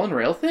 feet tall and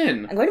rail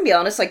thin. I'm going to be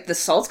honest, like, the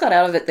salts got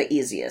out of it the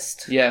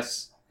easiest.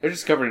 Yes. They're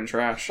just covered in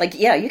trash. Like,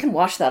 yeah, you can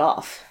wash that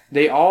off.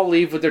 They all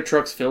leave with their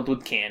trucks filled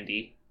with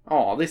candy.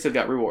 Aw, they still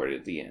got rewarded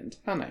at the end.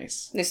 How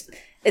nice.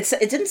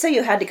 It didn't say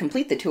you had to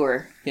complete the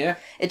tour. Yeah.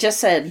 It just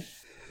said...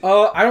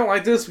 I don't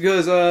like this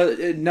because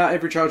not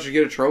every child should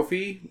get a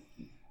trophy.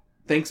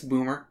 Thanks,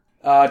 Boomer.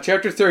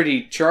 Chapter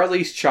 30,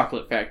 Charlie's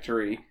Chocolate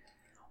Factory.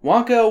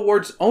 Wonka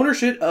awards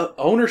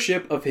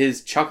ownership of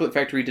his chocolate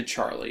factory to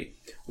Charlie.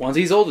 Once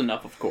he's old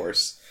enough, of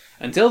course.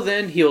 Until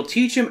then, he'll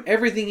teach him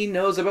everything he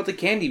knows about the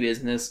candy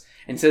business,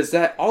 and says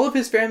that all of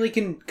his family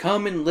can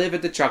come and live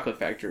at the chocolate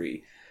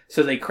factory.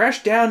 So they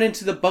crash down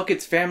into the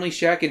Buckets family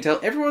shack and tell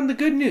everyone the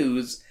good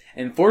news,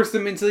 and force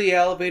them into the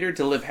elevator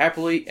to live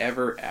happily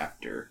ever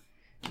after.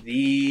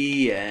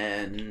 The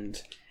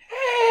end.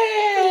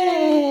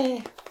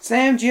 Hey!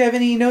 Sam, do you have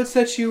any notes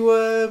that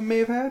you may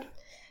have had?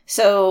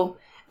 So,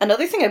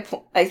 another thing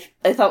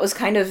I thought was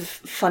kind of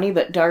funny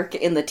but dark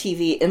in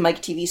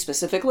Mike TV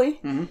specifically,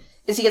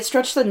 is he gets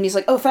stretched thin and he's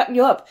like, oh, fatten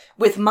you up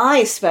with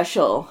my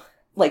special,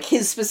 like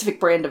his specific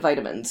brand of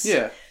vitamins.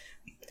 Yeah.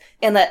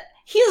 And that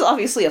he is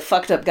obviously a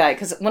fucked up guy,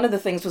 because one of the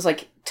things was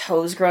like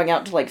toes growing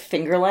out to like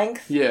finger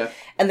length. Yeah.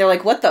 And they're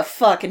like, what the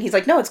fuck? And he's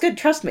like, no, it's good,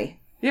 trust me.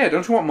 Yeah,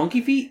 don't you want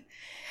monkey feet?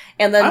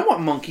 And then I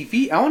want monkey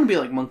feet. I want to be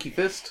like Monkey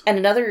Fist. And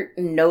another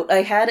note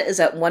I had is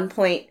at one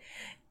point,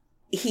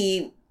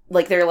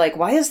 they're like,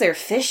 why is there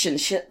fish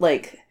and shit,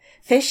 like,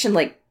 fish and,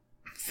 like,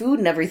 food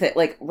and everything,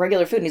 like,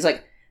 regular food? And he's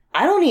like,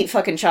 I don't eat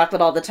fucking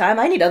chocolate all the time.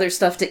 I need other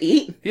stuff to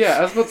eat. Yeah,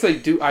 I was about to say,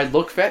 do I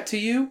look fat to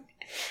you?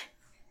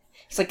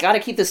 He's like, gotta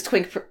keep this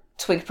twink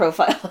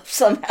profile up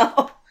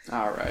somehow.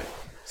 Alright.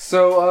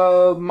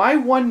 So, my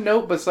one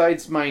note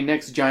besides my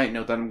next giant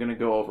note that I'm going to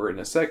go over in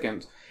a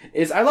second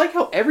is I like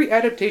how every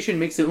adaptation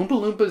makes the Oompa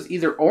Loompas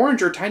either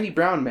orange or tiny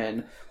brown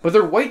men, but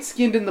they're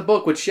white-skinned in the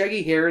book with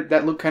shaggy hair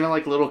that look kind of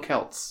like little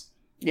Celts.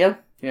 Yeah.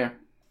 Yeah.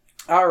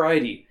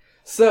 Alrighty.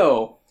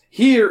 So,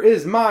 here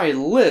is my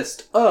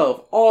list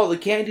of all the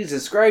candies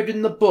described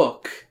in the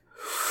book.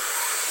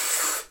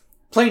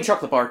 Plain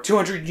chocolate bar,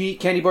 200 unique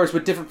candy bars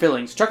with different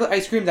fillings. Chocolate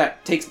ice cream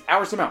that takes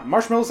hours to melt.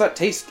 Marshmallows that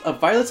taste of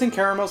violets and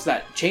caramels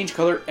that change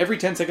color every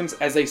 10 seconds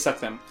as they suck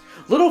them.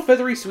 Little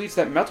feathery sweets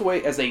that melt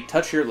away as they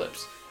touch your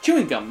lips.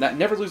 Chewing gum that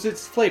never loses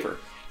its flavor.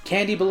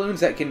 Candy balloons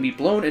that can be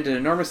blown into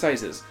enormous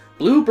sizes.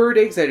 Blue bird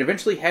eggs that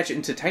eventually hatch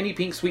into tiny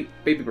pink sweet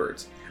baby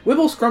birds.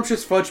 Wibble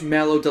scrumptious fudge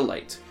mallow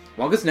delight.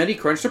 Wonka's nutty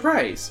crunch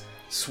surprise.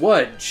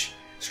 Swudge.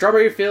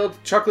 Strawberry-filled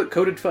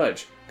chocolate-coated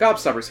fudge.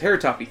 Gobstoppers hair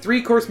toffee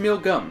 3-course meal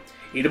gum.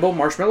 Eatable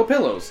marshmallow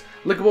pillows.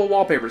 Lickable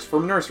wallpapers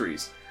from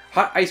nurseries.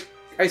 Hot ice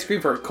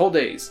cream for cold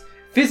days.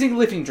 Fizzing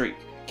lifting drink.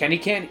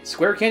 Candy.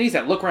 Square candies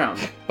that look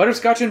round.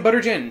 Butterscotch and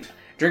butter gin.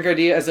 Drink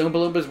idea as the Oompa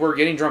Loompas were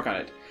getting drunk on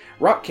it.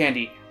 Rock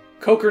candy.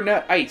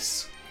 Coconut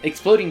ice.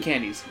 Exploding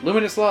candies.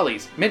 Luminous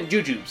lollies. Mint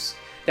jujubes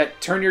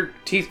that turn your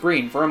teeth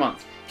green for a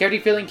month.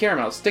 Cavity-filling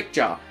caramel. Stick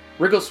jaw.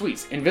 Wriggle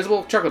sweets.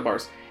 Invisible chocolate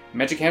bars.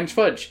 Magic hand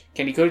fudge.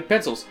 Candy-coated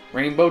pencils.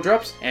 Rainbow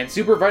drops. And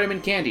super vitamin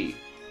candy.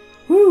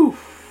 Whew.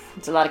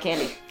 It's a lot of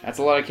candy. That's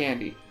a lot of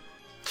candy.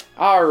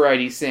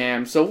 Alrighty,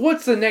 Sam. So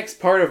what's the next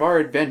part of our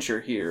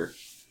adventure here?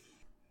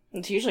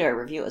 It's usually our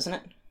review, isn't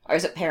it? Or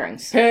is it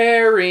pairings?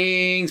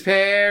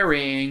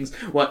 Pairings.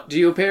 What do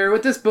you pair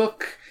with this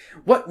book?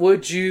 What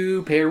would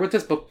you pair with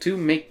this book to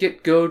make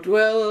it go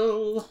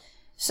well?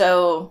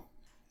 So,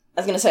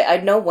 I was going to say, I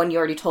know one you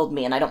already told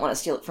me, and I don't want to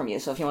steal it from you,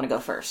 so if you want to go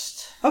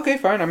first. Okay,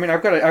 fine. I mean,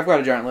 I've got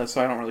a giant list,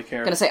 so I don't really care.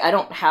 I'm going to say, I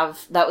don't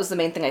have... That was the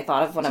main thing I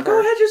thought of whenever... So go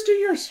ahead, just do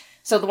yours.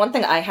 So the one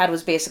thing I had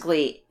was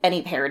basically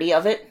any parody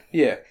of it.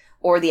 Yeah.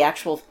 Or the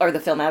actual... Or the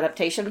film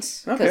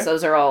adaptations. Because Okay.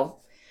 those are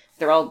all...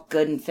 They're all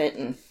good and fit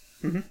and...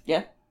 Mm-hmm.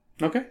 Yeah.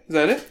 Okay, is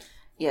that it?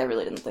 Yeah, I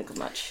really didn't think of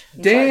much.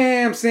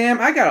 Damn,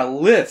 Sam, I got a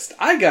list.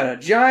 I got a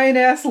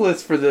giant-ass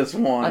list for this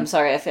one. I'm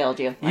sorry, I failed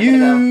you.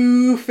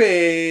 You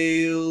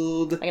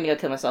failed. I'm gonna go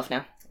kill myself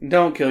now.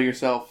 Don't kill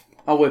yourself.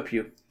 I'll whip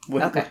you.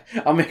 Okay.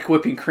 I'll make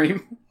whipping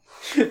cream.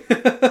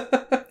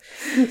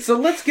 So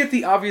let's get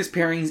the obvious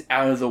pairings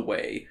out of the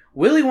way.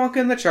 Willy Wonka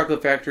and the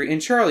Chocolate Factory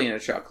and Charlie and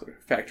the Chocolate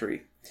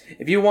Factory.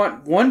 If you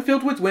want one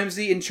filled with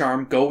whimsy and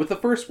charm, go with the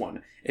first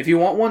one. If you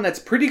want one that's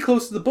pretty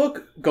close to the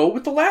book, go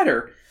with the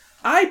latter.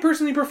 I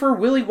personally prefer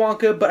Willy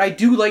Wonka, but I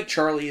do like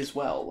Charlie as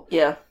well.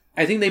 Yeah.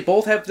 I think they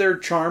both have their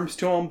charms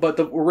to them, but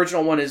the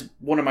original one is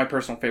one of my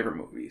personal favorite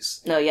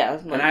movies. No, yeah.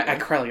 And I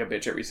cry like a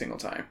bitch every single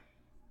time.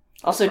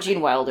 Also,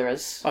 Gene Wilder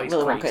as Willy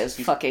Wonka is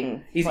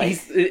fucking...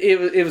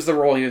 It was the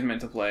role he was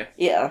meant to play.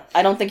 Yeah.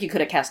 I don't think you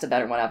could have cast a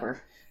better one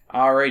ever.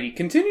 Alrighty,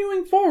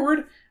 continuing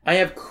forward, I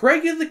have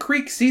Craig of the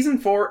Creek Season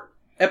 4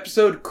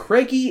 episode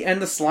Craigie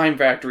and the Slime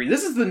Factory.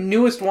 This is the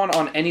newest one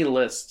on any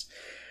list.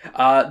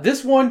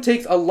 This one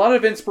takes a lot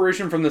of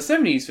inspiration from the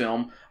 70s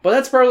film, but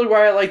that's probably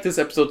why I like this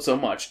episode so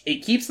much.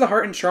 It keeps the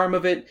heart and charm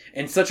of it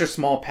in such a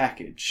small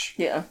package.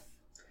 Yeah.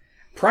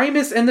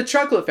 Primus and the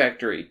Chocolate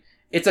Factory.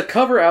 It's a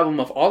cover album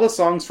of all the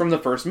songs from the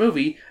first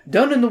movie,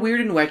 done in the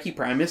weird and wacky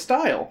Primus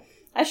style.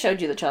 I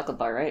showed you the chocolate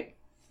bar, right?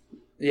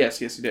 Yes,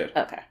 you did.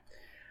 Okay.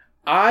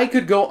 I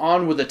could go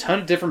on with a ton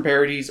of different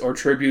parodies or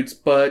tributes,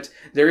 but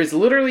there is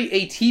literally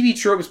a TV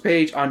tropes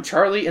page on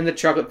Charlie and the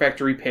Chocolate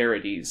Factory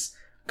parodies.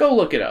 Go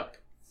look it up.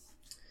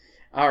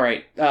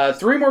 Alright,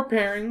 3 more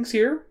pairings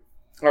here.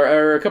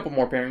 Or a couple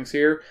more pairings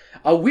here.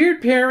 A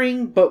weird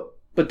pairing, but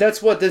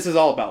that's what this is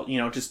all about. You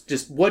know,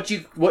 just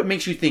what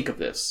makes you think of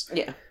this.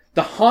 Yeah.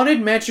 The Haunted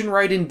Mansion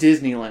ride in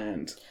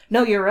Disneyland.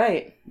 No, you're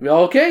right.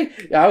 Okay,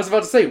 I was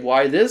about to say,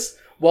 why this?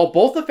 Well,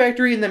 both the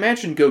factory and the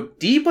mansion go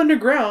deep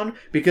underground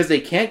because they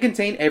can't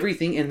contain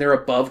everything in their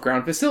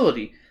above-ground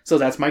facility. So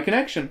that's my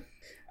connection.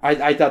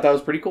 I thought that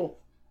was pretty cool.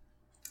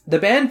 The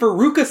band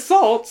Veruca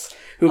Salts,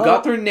 who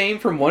got their name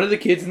from one of the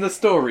kids in the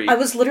story. I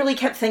was literally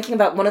kept thinking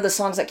about one of the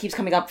songs that keeps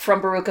coming up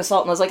from Veruca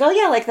Salt, and I was like, oh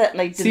yeah, I like that,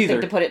 and I didn't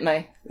think to put it in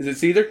my... Is it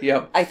Seether?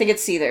 Yep. I think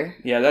it's Seether.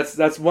 Yeah,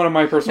 that's one of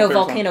my personal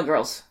favorites. No, Volcano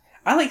Girls.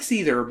 I like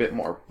Seether a bit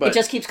more, but... It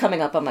just keeps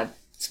coming up on my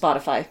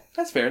Spotify.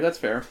 That's fair.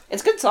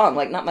 It's a good song,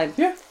 like, not my...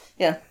 Yeah.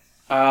 Yeah.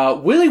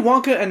 Willy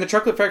Wonka and the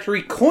Chocolate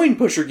Factory coin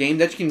pusher game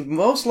that you can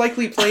most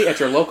likely play at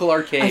your local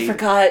arcade. I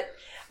forgot.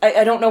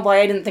 I don't know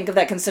why I didn't think of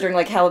that, considering,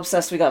 like, how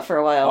obsessed we got for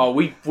a while. Oh,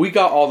 we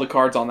got all the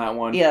cards on that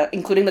one. Yeah,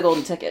 including the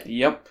golden ticket.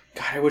 Yep.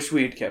 God, I wish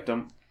we had kept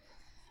them.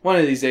 One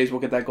of these days,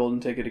 we'll get that golden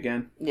ticket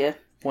again. Yeah.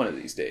 One of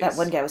these days. That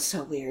one guy was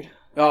so weird.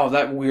 Oh,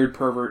 that weird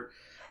pervert.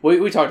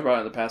 We talked about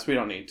it in the past. We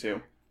don't need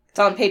to. It's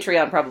on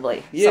Patreon,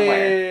 probably. Yay!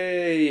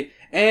 Somewhere.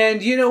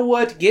 And you know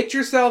what? Get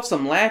yourself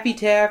some Laffy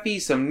Taffy,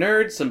 some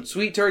Nerds, some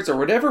Sweet Tarts, or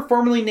whatever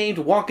formerly named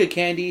Wonka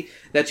candy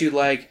that you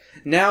like.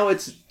 Now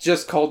it's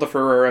just called the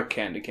Ferrera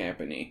Candy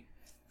Company.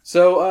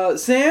 So,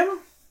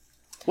 Sam,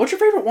 what's your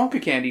favorite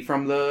Wonka candy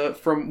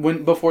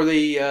before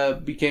they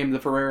became the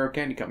Ferrera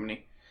Candy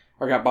Company,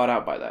 or got bought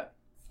out by that?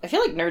 I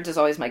feel like Nerds is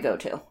always my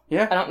go-to.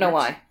 Yeah, I don't know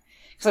why.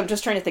 Because I'm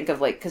just trying to think of,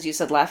 like, because you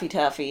said Laffy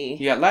Taffy.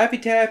 You got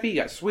Laffy Taffy, you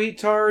got Sweet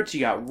Tarts, you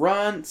got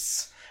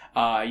Runts,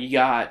 you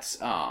got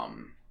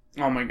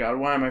oh my god,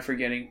 why am I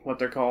forgetting what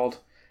they're called?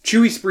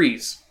 Chewy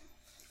Sprees.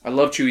 I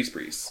love Chewy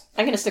Sprees.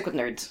 I'm going to stick with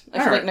Nerds.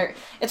 I feel like Nerd.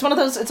 It's one of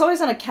those, it's always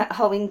on a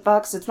Halloween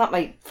box. It's not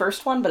my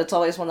first one, but it's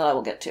always one that I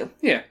will get to.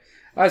 Yeah.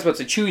 I was about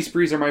to say Chewy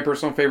Sprees are my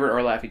personal favorite,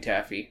 or Laffy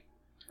Taffy.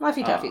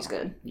 Laffy Taffy's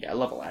good. Yeah, I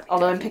love a Laffy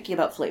Although Taffy. I'm picky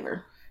about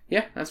flavor.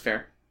 Yeah, that's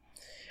fair.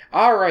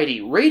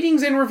 Alrighty,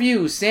 ratings and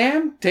reviews.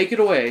 Sam, take it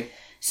away.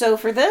 So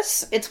for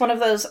this, it's one of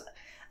those...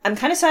 I'm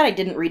kind of sad I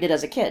didn't read it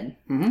as a kid.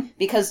 Mm-hmm.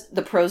 Because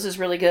the prose is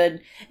really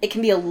good. It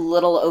can be a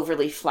little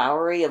overly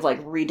flowery of, like,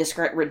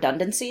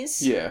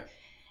 redundancies. Yeah.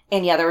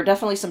 And yeah, there were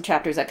definitely some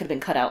chapters that could have been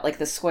cut out, like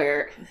the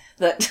square...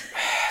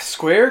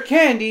 Square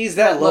candies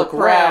that look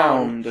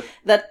round.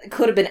 That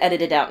could have been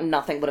edited out and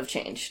nothing would have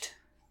changed.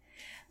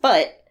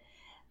 But,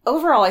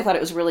 overall, I thought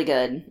it was really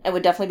good. It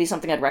would definitely be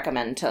something I'd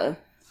recommend to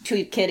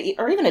a kid,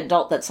 or even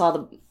adult that saw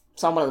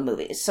one of the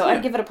movies. So yeah.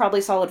 I'd give it a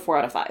probably solid 4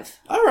 out of 5.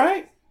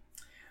 Alright.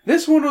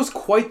 This one was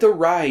quite the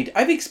ride.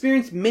 I've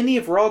experienced many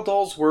of Roald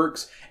Dahl's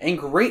works and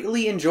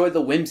greatly enjoyed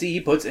the whimsy he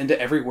puts into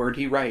every word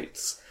he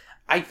writes.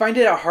 I find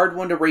it a hard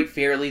one to rate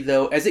fairly,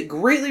 though, as it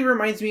greatly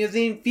reminds me of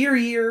the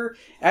inferior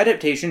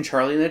adaptation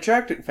Charlie and the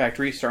Chocolate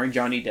Factory starring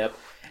Johnny Depp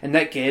and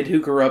that kid who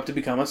grew up to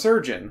become a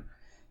surgeon.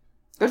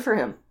 Good for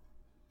him.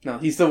 No,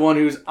 he's the one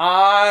who's,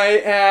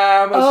 I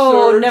am a surgeon.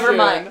 Oh, never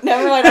mind.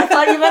 I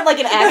thought you meant like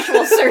an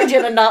actual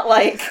surgeon and not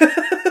like...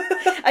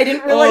 I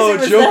didn't realize it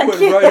was that joke went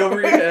kid. right over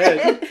your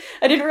head.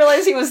 I didn't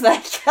realize he was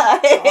that guy.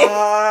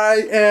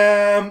 I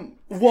am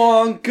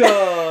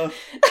Wonka.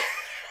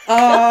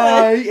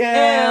 I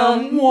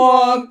am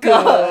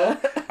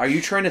Wonka. Are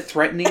you trying to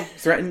threaten me?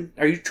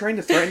 Are you trying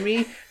to threaten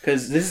me?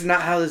 Because this is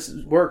not how this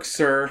works,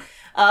 sir.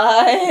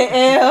 I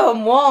am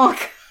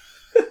Wonka.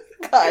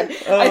 God,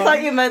 I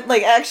thought you meant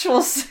like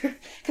actual.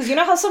 Because you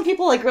know how some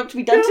people like grow up to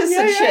be dentists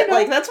and shit.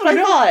 Like that's what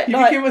I thought. You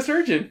became a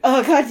surgeon.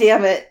 Oh god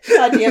damn it!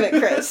 God damn it,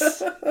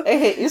 Chris! I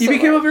hate you. You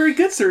became a very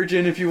good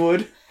surgeon, if you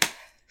would.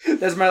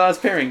 That's my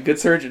last pairing. Good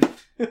surgeon.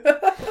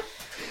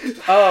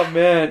 Oh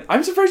man,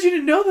 I'm surprised you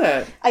didn't know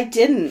that. I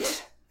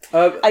didn't.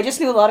 I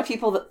just knew a lot of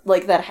people that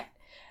like that.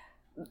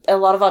 A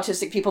lot of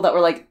autistic people that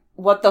were like,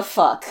 "What the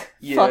fuck?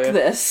 Yeah. Fuck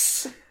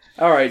this."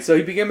 All right, so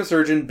he became a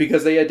surgeon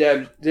because they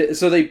adapted.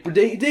 So they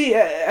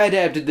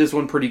adapted this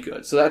one pretty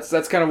good. So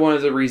that's kind of one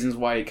of the reasons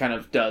why it kind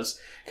of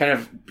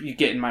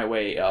get in my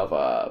way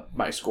of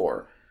my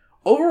score.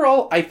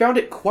 Overall, I found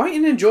it quite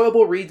an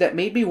enjoyable read that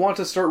made me want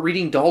to start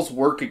reading Dahl's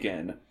work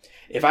again.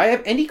 If I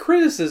have any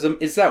criticism,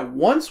 it's that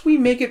once we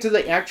make it to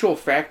the actual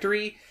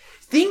factory,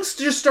 things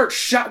just start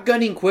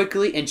shotgunning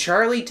quickly, and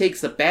Charlie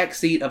takes the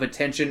backseat of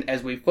attention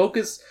as we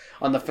focus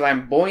on the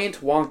flamboyant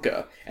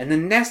Wonka and the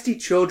nasty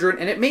children,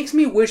 and it makes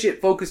me wish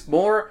it focused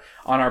more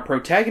on our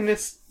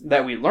protagonists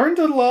that we learned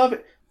to love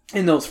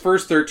in those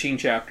first 13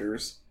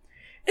 chapters.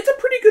 It's a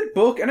pretty good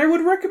book, and I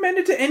would recommend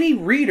it to any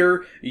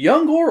reader,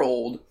 young or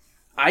old.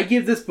 I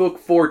give this book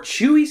 4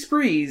 chewy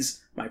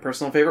sprees, my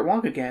personal favorite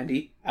Wonka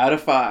candy, out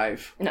of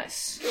 5.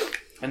 Nice.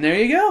 And there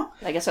you go.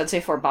 I guess I'd say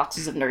 4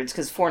 boxes of nerds,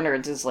 because 4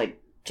 nerds is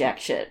like jack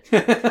shit.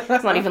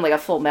 It's not even like a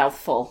full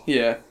mouthful.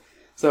 Yeah.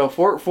 So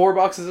 4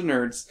 boxes of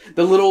nerds.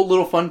 The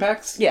little fun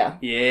packs? Yeah.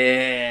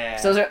 Yeah.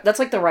 So that's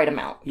like the right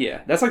amount.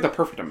 Yeah, that's like the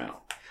perfect amount.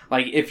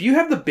 Like, if you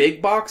have the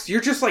big box,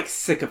 you're just, like,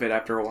 sick of it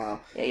after a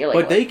while. Yeah, you're like...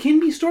 But they can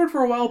be stored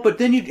for a while, but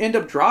then you end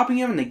up dropping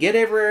them, and they get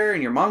everywhere,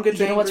 and your mom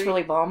gets angry. You know what's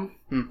really bomb?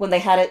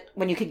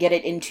 When you could get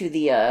it into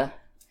the,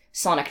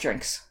 Sonic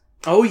drinks.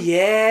 Oh,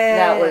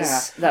 yeah!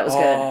 That was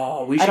good.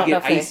 Oh, we should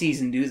get ices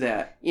and do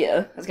that.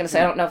 Yeah, I was gonna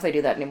say, I don't know if they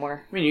do that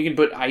anymore. I mean, you can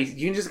put ice...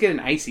 You can just get an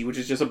icy, which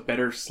is just a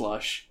better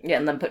slush. Yeah,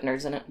 and then put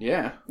nerds in it.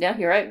 Yeah. Yeah,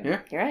 you're right. Yeah.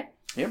 You're right.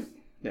 Yep.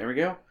 There we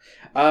go.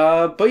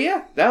 But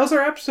yeah, that was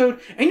our episode.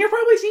 And you're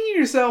probably thinking to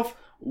yourself,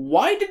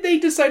 why did they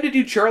decide to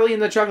do Charlie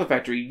and the Chocolate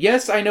Factory?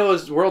 Yes, I know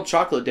it's World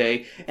Chocolate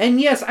Day.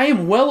 And yes, I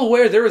am well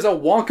aware there is a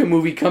Wonka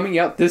movie coming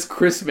out this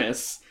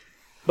Christmas.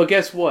 But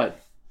guess what?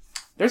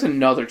 There's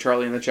another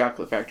Charlie and the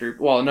Chocolate Factory.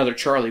 Well, another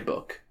Charlie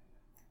book.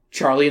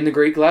 Charlie and the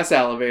Great Glass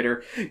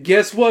Elevator.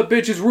 Guess what,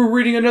 bitches? We're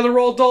reading another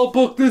Roald Dahl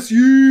book this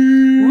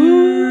year!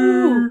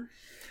 Woo!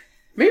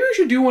 Maybe we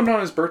should do one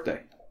on his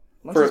birthday.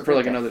 For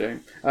like another day.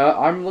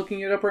 I'm looking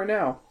it up right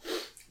now.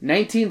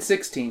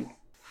 1916.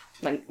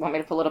 Want me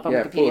to pull it up on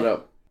Wikipedia? Yeah, pull it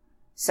up.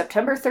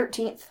 September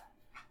 13th.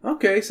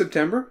 Okay,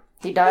 September.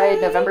 He died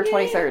November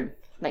 23rd,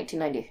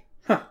 1990.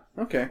 Huh,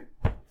 okay.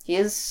 He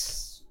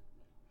is...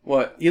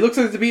 What? He looks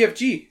like the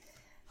BFG.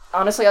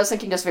 Honestly, I was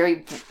thinking just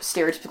very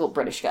stereotypical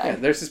British guy. Yeah,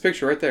 there's his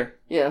picture right there.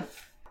 Yeah.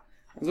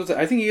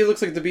 I think he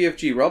looks like the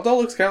BFG. Roald Dahl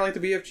looks kind of like the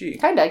BFG.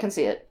 Kinda, I can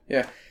see it.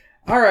 Yeah.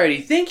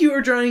 Alrighty, thank you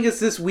for joining us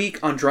this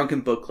week on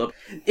Drunken Book Club.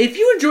 If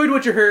you enjoyed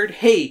what you heard,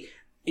 hey,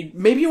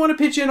 maybe you want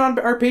to pitch in on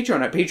our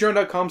Patreon at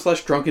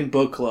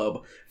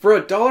patreon.com/drunkenbookclub. For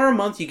 $1 a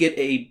month, you get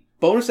a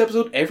bonus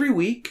episode every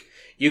week.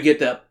 You get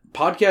the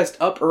podcast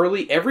up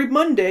early every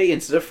Monday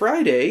instead of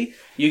Friday.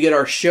 You get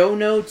our show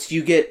notes.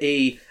 You get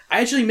I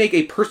actually make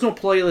a personal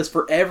playlist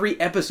for every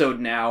episode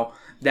now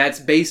that's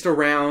based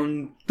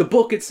around the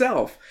book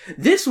itself.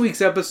 This week's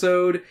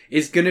episode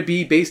is going to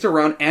be based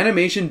around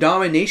animation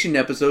domination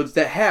episodes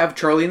that have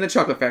Charlie and the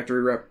Chocolate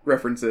Factory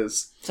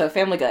references. So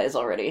Family Guy is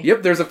already.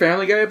 Yep, there's a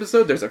Family Guy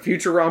episode, there's a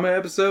Futurama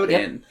episode,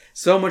 and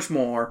so much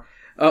more.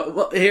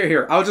 Well,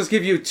 here, I'll just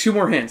give you 2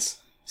 more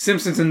hints.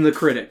 Simpsons and the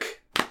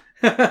Critic.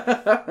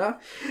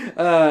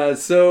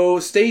 So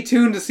stay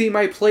tuned to see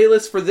my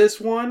playlist for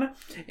this one,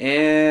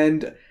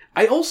 and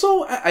I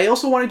also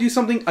want to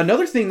do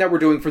another thing that we're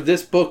doing for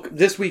this book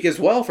this week as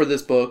well for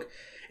this book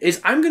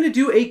is I'm going to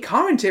do a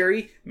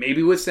commentary,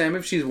 maybe with Sam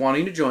if she's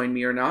wanting to join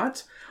me or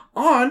not,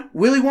 on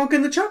Willy Wonka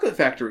and the Chocolate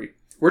Factory.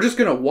 We're just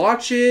going to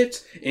watch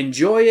it,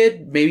 enjoy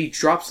it, maybe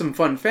drop some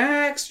fun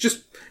facts,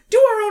 just do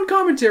our own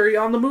commentary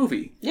on the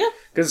movie. Yeah.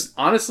 Because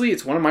honestly,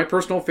 it's one of my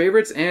personal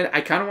favorites, and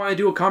I kind of want to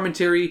do a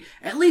commentary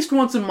at least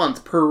once a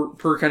month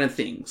per kind of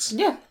things.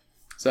 Yeah.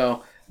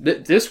 So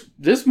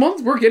this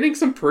month we're getting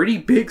some pretty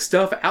big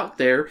stuff out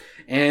there,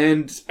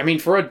 and I mean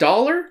for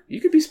 $1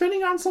 you could be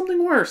spending on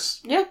something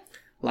worse. Yeah.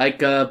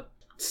 Like a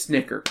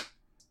Snicker.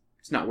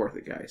 It's not worth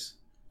it, guys.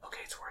 Okay,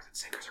 it's worth it.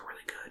 Snickers are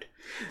really good.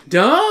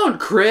 Don't,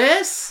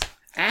 Chris!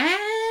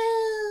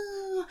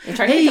 Ah. I'm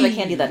trying to think of a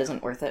candy that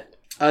isn't worth it.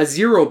 A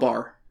Zero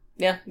Bar.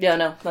 Yeah,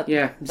 no. That's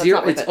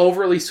Zero. It's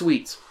overly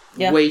sweet.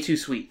 Yeah. Way too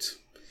sweet.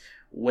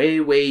 Way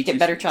too Get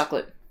better sweet.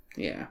 chocolate.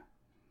 Yeah.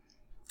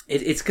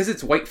 It's because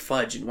it's white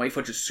fudge, and white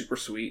fudge is super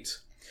sweet.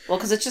 Well,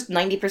 because it's just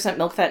 90%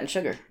 milk, fat, and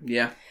sugar.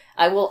 Yeah.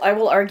 I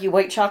will argue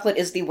white chocolate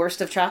is the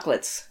worst of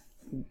chocolates.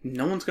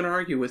 No one's going to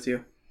argue with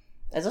you.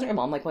 Doesn't your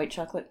mom like white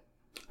chocolate?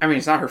 I mean,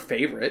 it's not her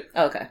favorite.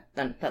 Oh, okay,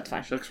 then that's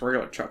fine. She likes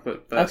regular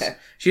chocolate. But okay.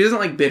 She doesn't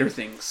like bitter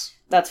things.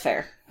 That's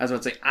fair. I was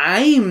about to say,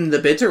 I'm the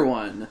bitter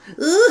one.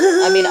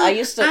 I mean, I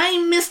used to...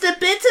 I'm Mr.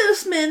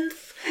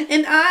 Bittersmith,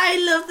 and I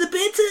love the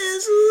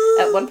bitters. Ooh.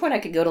 At one point, I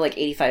could go to like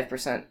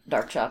 85%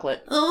 dark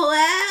chocolate. Oh,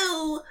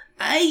 wow.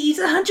 I eat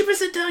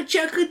 100% dark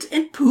chocolate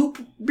and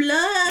poop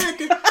blood.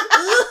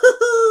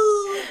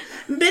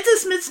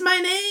 Bittersmith's my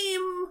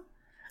name.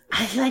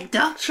 I like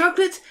dark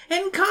chocolate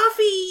and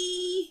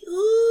coffee.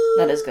 Ooh.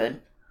 That is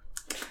good.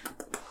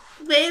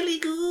 Very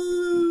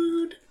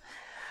good.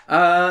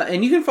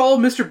 And you can follow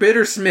Mr.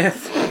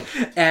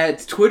 Bittersmith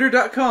at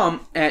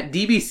twitter.com at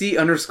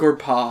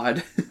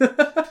dbc_pod.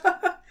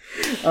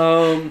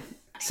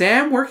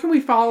 Sam, where can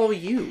we follow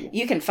you?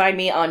 You can find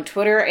me on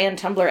Twitter and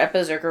Tumblr at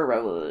Berserker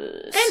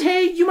Rose. And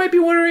hey, you might be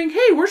wondering,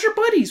 hey, where's your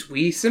buddies?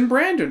 Weiss and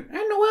Brandon.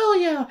 And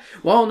Noelia.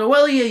 Well,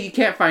 Noelia you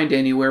can't find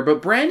anywhere,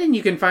 but Brandon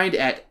you can find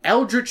at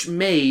Eldritch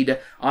Maid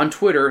on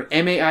Twitter,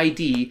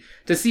 MAID,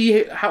 to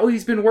see how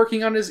he's been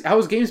working on how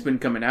his game's been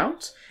coming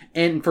out.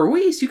 And for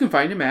Weiss, you can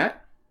find him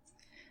at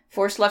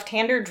Force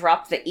Left-Hander,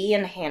 drop the E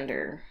in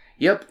Hander.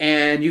 Yep,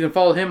 and you can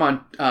follow him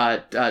on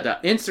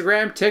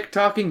Instagram,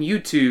 TikTok, and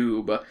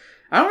YouTube.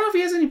 I don't know if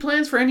he has any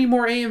plans for any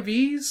more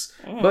AMVs,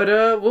 but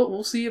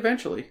we'll see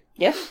eventually.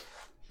 Yep.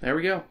 There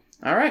we go.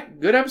 All right,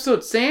 good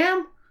episode.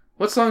 Sam,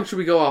 what song should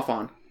we go off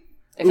on?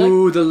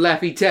 Ooh, the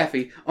Laffy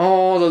Taffy.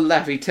 Oh, the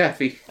Laffy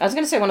Taffy. I was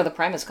going to say one of the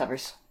Primus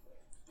covers.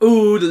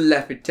 Ooh, the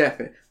Laffy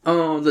Taffy.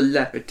 Oh, the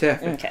Laffy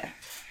Taffy. Okay.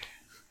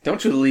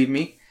 Don't you leave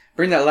me.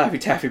 Bring that Laffy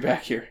Taffy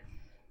back here.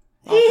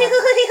 Okay.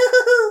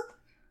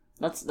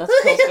 That's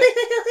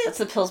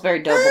the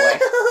Pillsbury Doughboy.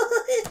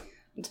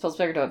 It's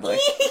Pillsbury Doughboy.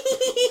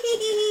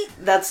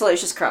 That's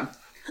Salacious Crumb.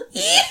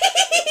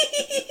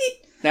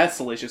 That's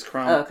Salacious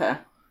Crumb. Okay.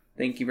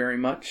 Thank you very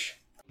much.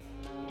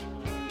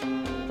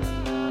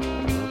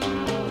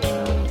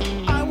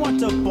 I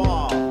want a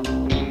ball.